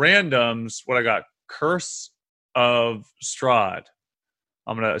 Randoms, what I got, Curse of Strahd.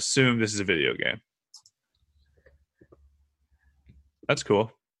 I'm going to assume this is a video game. That's cool.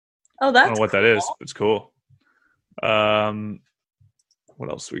 Oh, that's I don't know what that is. It's cool. What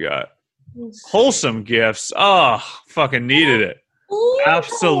else we got? Wholesome gifts. Oh, fucking needed it. Ooh.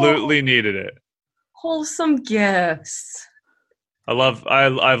 Absolutely needed it. Wholesome gifts.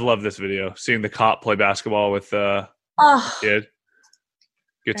 I've loved this video. Seeing the cop play basketball with kid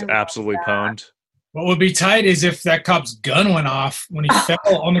gets absolutely pwned. What would be tight is if that cop's gun went off when he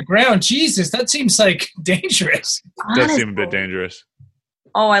fell on the ground. Jesus, that seems like dangerous. It does seem a bit dangerous.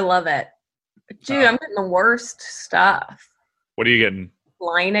 Oh, I love it. Dude, I'm getting the worst stuff. What are you getting?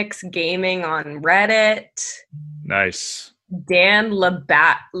 Linux Gaming on Reddit. Nice. Dan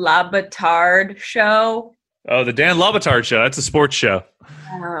Labatard show. Oh, the Dan Labatard show. That's a sports show.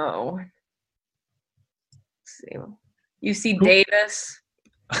 Oh. Let's see. UC Davis.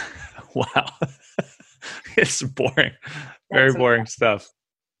 Wow. It's boring. Very boring stuff.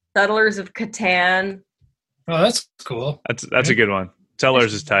 Settlers of Catan. Oh, that's cool. That's a good one.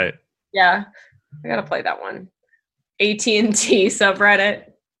 Settlers is tight. Yeah. I gotta play that one. AT&T subreddit.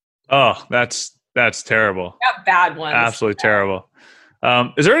 Oh, that's terrible. Got bad ones. Absolutely terrible.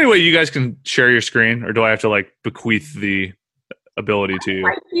 Is there any way you guys can share your screen, or do I have to like bequeath the ability to you? I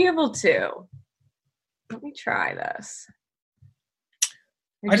might be able to. Let me try this.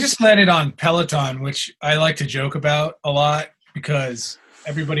 I just landed on Peloton, which I like to joke about a lot because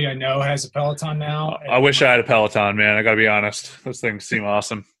everybody I know has a Peloton now. I wish I had a Peloton, man. I got to be honest. Those things seem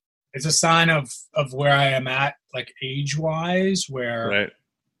awesome. It's a sign of where I am at, like age-wise, where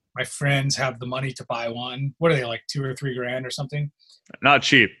my friends have the money to buy one. What are they, like $2 or $3 grand or something? Not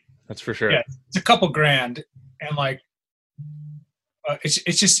cheap, that's for sure. Yeah, it's a couple grand, and like it's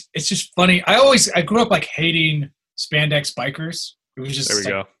just funny. I grew up like hating spandex bikers. It was just there we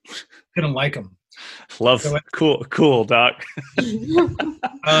go. Couldn't like them. Love cool, Doc.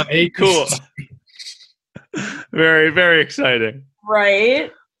 Cool. Very, very exciting.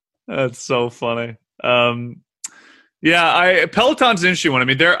 Right. That's so funny. Yeah, Peloton's an interesting one. I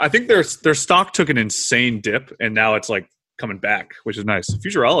mean, I think their stock took an insane dip, and now it's like coming back, which is nice.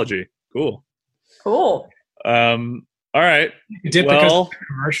 Futurology, cool. All right. Dip because of the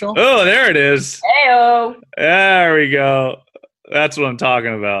commercial. Oh, there it is. Heyo. There we go. That's what I'm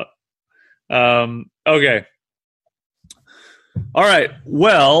talking about. Okay. All right.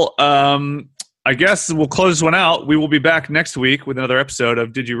 Well, I guess we'll close this one out. We will be back next week with another episode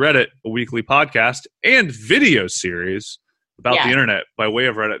of Did You Reddit, a weekly podcast and video series about the internet by way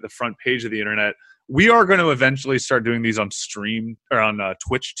of Reddit, the front page of the internet. We are going to eventually start doing these on stream or on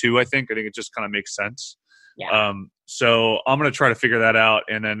Twitch too, I think. It just kind of makes sense. Yeah. So I'm going to try to figure that out,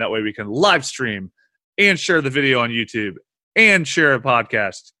 and then that way we can live stream and share the video on YouTube and share a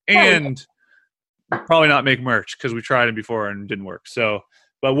podcast and probably not make merch because we tried it before and it didn't work. So,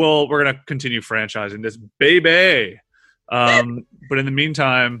 but we're going to continue franchising this baby. But in the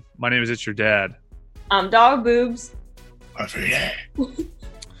meantime, my name is It's Your Dad. I'm Dog Boobs. We'll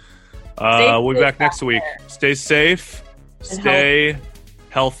be back next week. Stay safe. Stay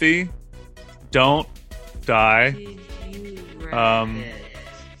healthy. Don't die.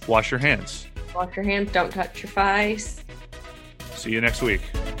 Wash your hands. Wash your hands. Don't touch your face. See you next week.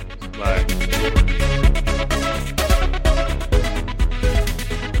 Bye.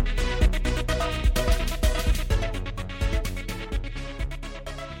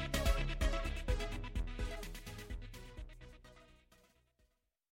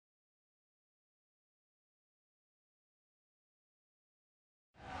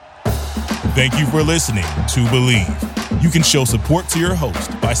 Thank you for listening to Believe. You can show support to your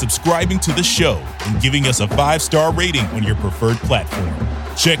host by subscribing to the show and giving us a 5-star rating on your preferred platform.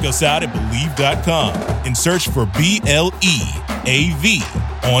 Check us out at Believe.com and search for BLEAV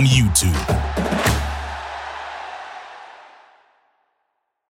on YouTube.